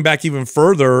like going back even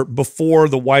further before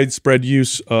the widespread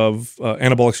use of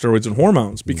anabolic steroids and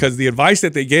hormones, because the advice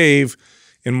that they gave,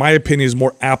 in my opinion, is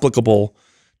more applicable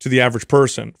to the average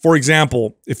person. For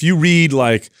example, if you read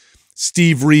like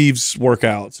Steve Reeves'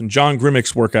 workouts and John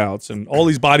Grimmick's workouts and all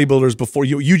these bodybuilders before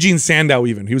you, Eugene Sandow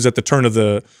even, he was at the turn of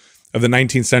the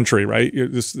 19th century, right?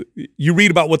 You read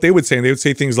about what they would say, and they would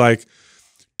say things like,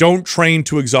 don't train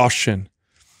to exhaustion.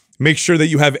 Make sure that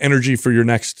you have energy for your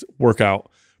next workout.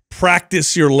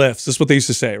 Practice your lifts. That's what they used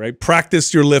to say, right?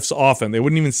 Practice your lifts often. They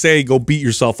wouldn't even say go beat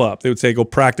yourself up. They would say go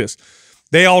practice.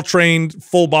 They all trained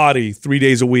full body 3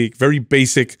 days a week, very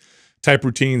basic type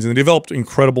routines, and they developed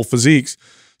incredible physiques.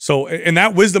 So, and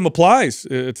that wisdom applies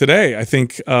today. I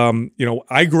think, you know,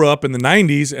 I grew up in the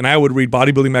 90s, and I would read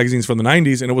bodybuilding magazines from the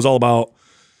 90s, and it was all about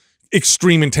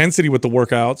extreme intensity with the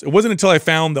workouts. It wasn't until I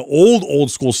found the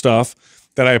old school stuff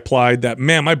that I applied that,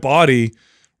 man, my body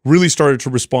really started to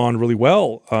respond really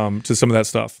well to some of that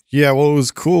stuff. Yeah, well, it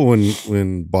was cool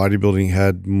when bodybuilding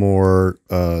had more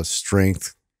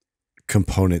strength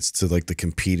components to like the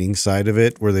competing side of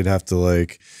it, where they'd have to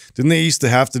like, didn't they used to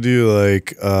have to do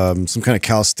like some kind of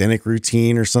calisthenic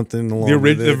routine or something along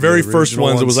the very first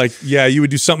ones, it was like, yeah, you would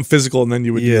do something physical and then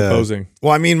you would do posing.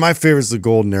 Well, I mean, my favorite is the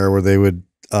golden era, where they would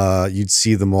you'd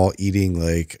see them all eating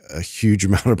like a huge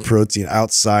amount of protein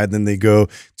outside, then they go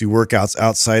do workouts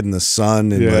outside in the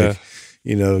sun and like,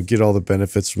 you know, get all the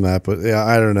benefits from that. But yeah,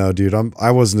 I don't know, dude.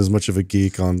 I wasn't as much of a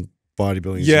geek on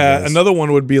bodybuilding. Yeah, another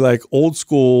one would be like old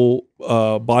school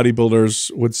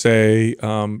bodybuilders would say,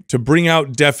 to bring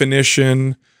out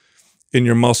definition in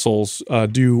your muscles,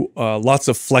 do lots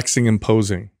of flexing and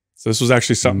posing. So this was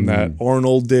actually something that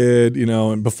Arnold did, you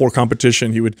know, and before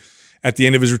competition, he would, at the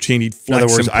end of his routine, he'd flex. In other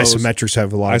words, and pose. isometrics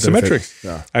have a lot of isometrics.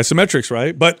 Yeah. Isometrics,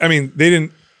 right? But I mean, they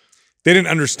didn't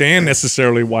understand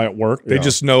necessarily why it worked. They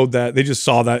just know that, they just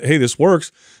saw that, hey, this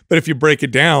works. But if you break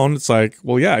it down, it's like,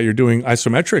 well, yeah, you're doing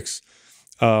isometrics.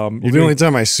 Well, the only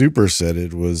time I superset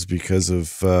it was because of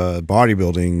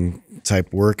bodybuilding type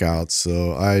workouts.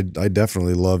 So I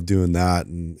definitely love doing that,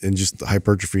 and just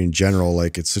hypertrophy in general.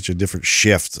 Like, it's such a different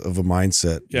shift of a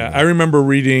mindset. Yeah, you know? I remember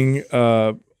reading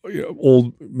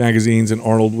old magazines, and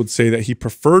Arnold would say that he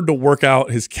preferred to work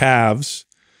out his calves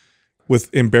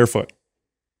in barefoot.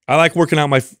 I like working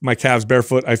out my calves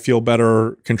barefoot. I feel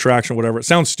better, contraction, whatever. It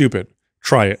sounds stupid.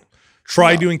 Try it.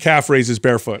 Try doing calf raises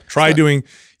barefoot. Try doing.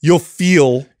 You'll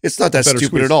feel. It's not that stupid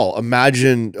squeeze. At all.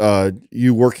 Imagine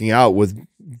you working out with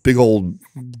big old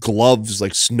gloves,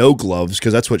 like snow gloves,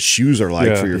 because that's what shoes are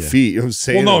like for your feet. You know what I'm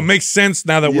saying? Well, no, it makes sense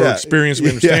now that we're experienced. We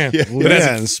understand. Well,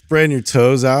 and spreading your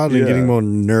toes out and getting more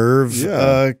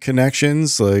nerve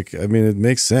connections. Like, I mean, it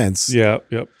makes sense. Yeah.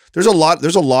 Yep. There's a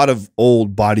lot of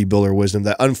old bodybuilder wisdom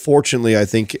that unfortunately I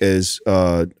think is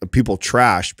people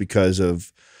trash because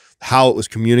of how it was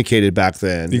communicated back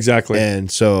then. Exactly. And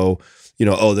so, you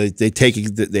know,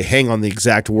 they hang on the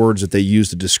exact words that they use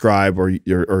to describe or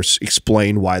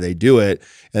explain why they do it,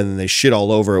 and then they shit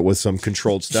all over it with some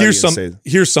controlled study.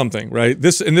 Here's something, right?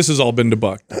 This has all been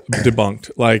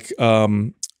debunked. Like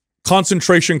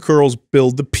concentration curls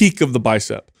build the peak of the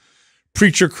bicep.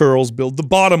 Preacher curls build the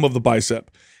bottom of the bicep.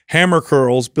 Hammer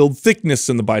curls build thickness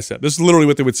in the bicep. This is literally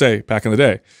what they would say back in the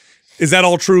day. Is that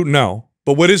all true? No.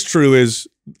 But what is true is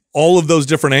all of those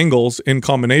different angles in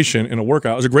combination in a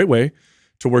workout is a great way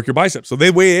to work your biceps. So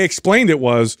the way they explained it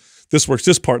was, this works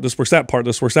this part, this works that part,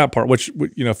 this works that part, which,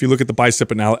 you know, if you look at the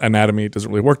bicep anatomy, it doesn't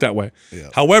really work that way. Yeah.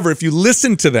 However, if you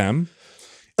listen to them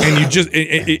and you just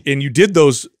and you did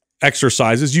those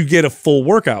exercises, you get a full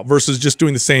workout versus just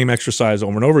doing the same exercise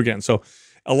over and over again. So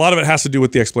a lot of it has to do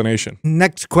with the explanation.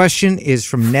 Next question is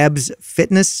from Nebs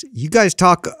Fitness. You guys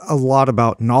talk a lot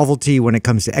about novelty when it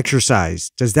comes to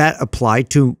exercise. Does that apply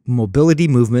to mobility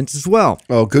movements as well?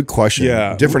 Oh, good question.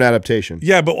 Yeah. Different adaptation.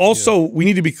 Yeah, but also we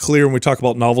need to be clear when we talk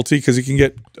about novelty, because it can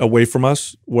get away from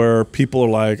us where people are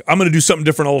like, I'm going to do something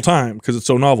different all the time because it's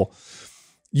so novel.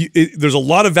 There's a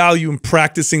lot of value in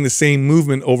practicing the same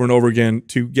movement over and over again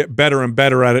to get better and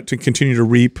better at it, to continue to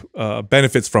reap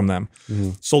benefits from them.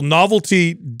 So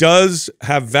novelty does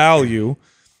have value,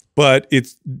 but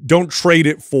don't trade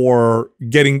it for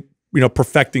getting,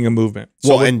 perfecting a movement.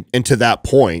 So well, and to that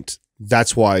point,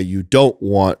 that's why you don't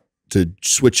want to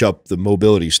switch up the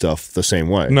mobility stuff the same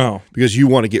way. No, because you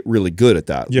want to get really good at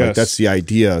that. Yes. Like, that's the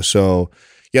idea. So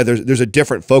yeah, there's a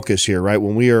different focus here, right?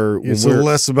 It's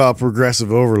less about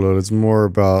progressive overload. It's more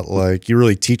about like you're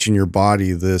really teaching your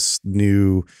body this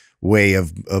new way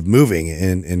of moving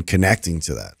and connecting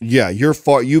to that. Yeah,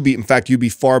 in fact, you'd be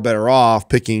far better off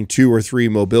picking 2 or 3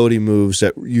 mobility moves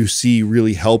that you see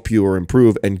really help you or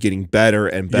improve and getting better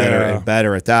and better and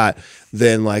better at that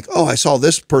than like, oh, I saw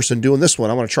this person doing this one,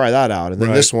 I want to try that out, and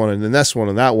then this one, and then this one,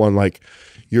 and that one. Like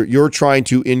you're trying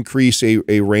to increase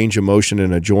a range of motion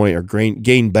in a joint or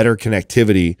gain better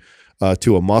connectivity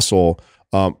to a muscle.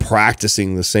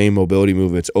 Practicing the same mobility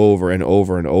movements over and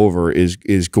over and over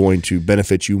is going to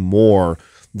benefit you more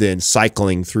than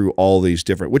cycling through all these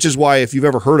different, which is why if you've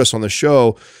ever heard us on the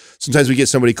show, sometimes we get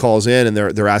somebody calls in and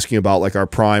they're asking about like our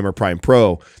Prime or Prime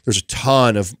Pro. There's a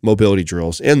ton of mobility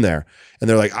drills in there. And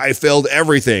they're like, I failed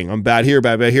everything. I'm bad here,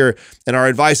 bad here. And our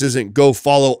advice isn't go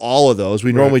follow all of those.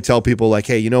 We normally tell people like,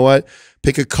 hey, you know what?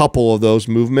 Pick a couple of those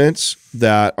movements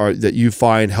that you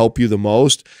find help you the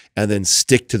most, and then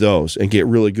stick to those and get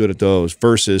really good at those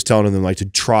versus telling them like to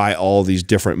try all these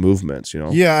different movements, you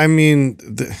know? Yeah, I mean,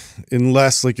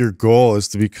 unless like your goal is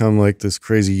to become like this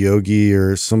crazy yogi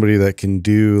or somebody that can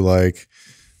do like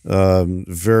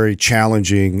very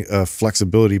challenging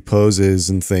flexibility poses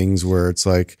and things where it's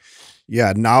like,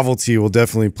 yeah, novelty will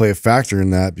definitely play a factor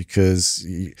in that, because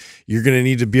you're going to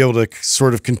need to be able to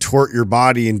sort of contort your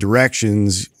body in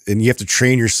directions, and you have to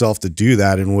train yourself to do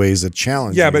that in ways that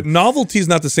challenge you. Yeah, but novelty is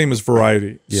not the same as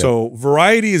variety. Yeah. So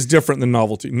variety is different than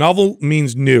novelty. Novel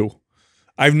means new.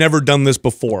 I've never done this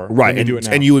before. Right,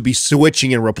 and you would be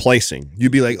switching and replacing.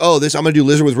 You'd be like, oh, I'm going to do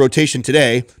lizard with rotation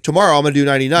today. Tomorrow I'm going to do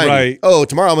 90-90. Right. Oh,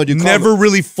 tomorrow I'm going to do combo. Never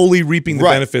really fully reaping the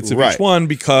benefits of each one,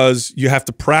 because you have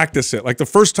to practice it. Like the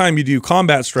first time you do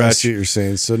combat stretch. I see what you're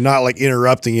saying. So not like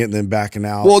interrupting it and then backing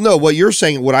out. Well, no, what you're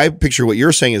saying, what I picture what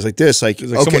you're saying is like this. Like,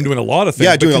 okay, someone doing a lot of things.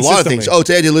 Yeah, doing a lot of things. Oh,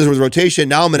 today I did lizard with rotation.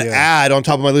 Now I'm going to add on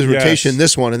top of my lizard rotation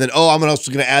this one. And then, oh, I'm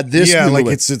also going to add this movement.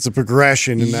 Like it's a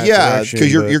progression in that direction. Yeah,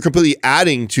 because you're completely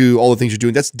adding to all the things you're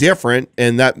doing. That's different,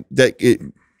 and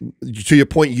to your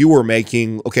point you were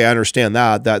making, okay, I understand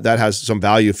that has some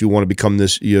value if you want to become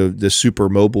this this super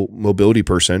mobility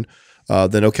person,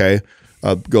 then okay,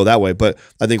 go that way. But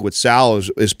I think what Sal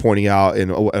is pointing out,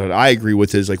 and I agree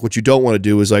with, is like what you don't want to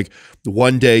do is like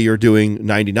one day you're doing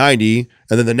 90-90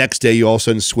 and then the next day you all of a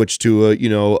sudden switch to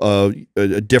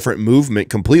a different movement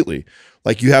completely.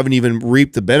 Like you haven't even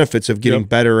reaped the benefits of getting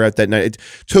better at that night. It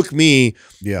took me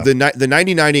the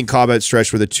 90-90 and combat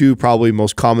stretch were the two probably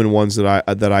most common ones that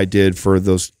I did for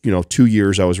those 2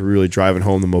 years. I was really driving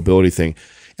home the mobility thing,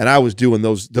 and I was doing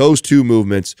those two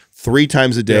movements 3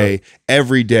 times a day,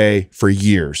 every day for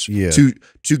years.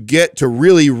 To get to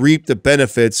really reap the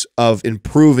benefits of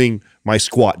improving my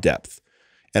squat depth,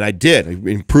 and I did. I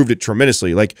improved it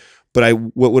tremendously. Like, but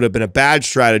what would have been a bad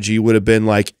strategy would have been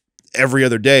like every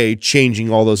other day changing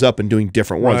all those up and doing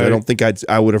different ones. I don't think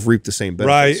I would have reaped the same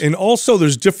benefits. Right. And also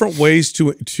there's different ways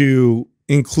to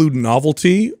include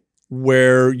novelty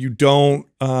where you don't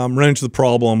run into the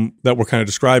problem that we're kind of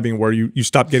describing, where you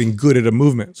stop getting good at a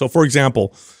movement. So for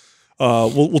example,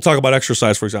 we'll talk about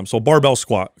exercise, for example. So barbell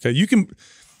squat. Okay.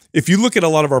 If you look at a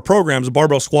lot of our programs, a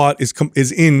barbell squat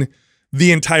is in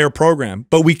the entire program,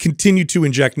 but we continue to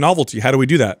inject novelty. How do we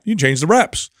do that? You change the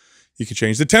reps. You can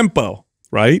change the tempo.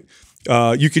 Right?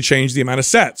 You could change the amount of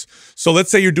sets. So let's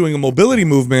say you're doing a mobility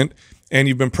movement and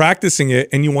you've been practicing it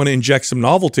and you want to inject some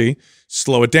novelty,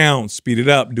 slow it down, speed it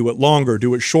up, do it longer,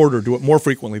 do it shorter, do it more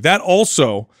frequently. That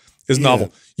also is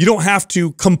novel. You don't have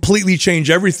to completely change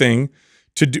everything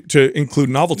to include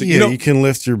novelty. Yeah, you can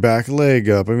lift your back leg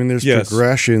up. I mean, there's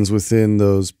progressions within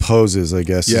those poses, I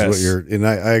guess, is what you're, and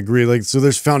I agree. Like, so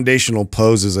there's foundational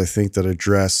poses, I think, that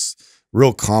address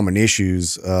real common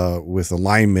issues with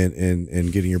alignment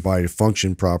and getting your body to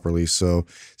function properly. So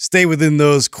stay within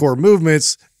those core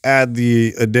movements, add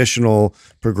the additional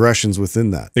progressions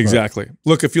within that. Exactly.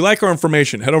 Look, if you like our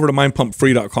information, head over to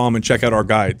mindpumpfree.com and check out our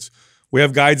guides. We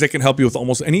have guides that can help you with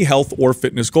almost any health or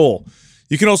fitness goal.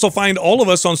 You can also find all of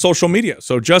us on social media.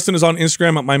 So Justin is on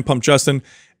Instagram at mindpumpjustin.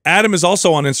 Adam is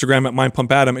also on Instagram at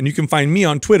mindpumpadam, and you can find me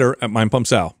on Twitter at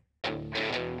mindpumpsal.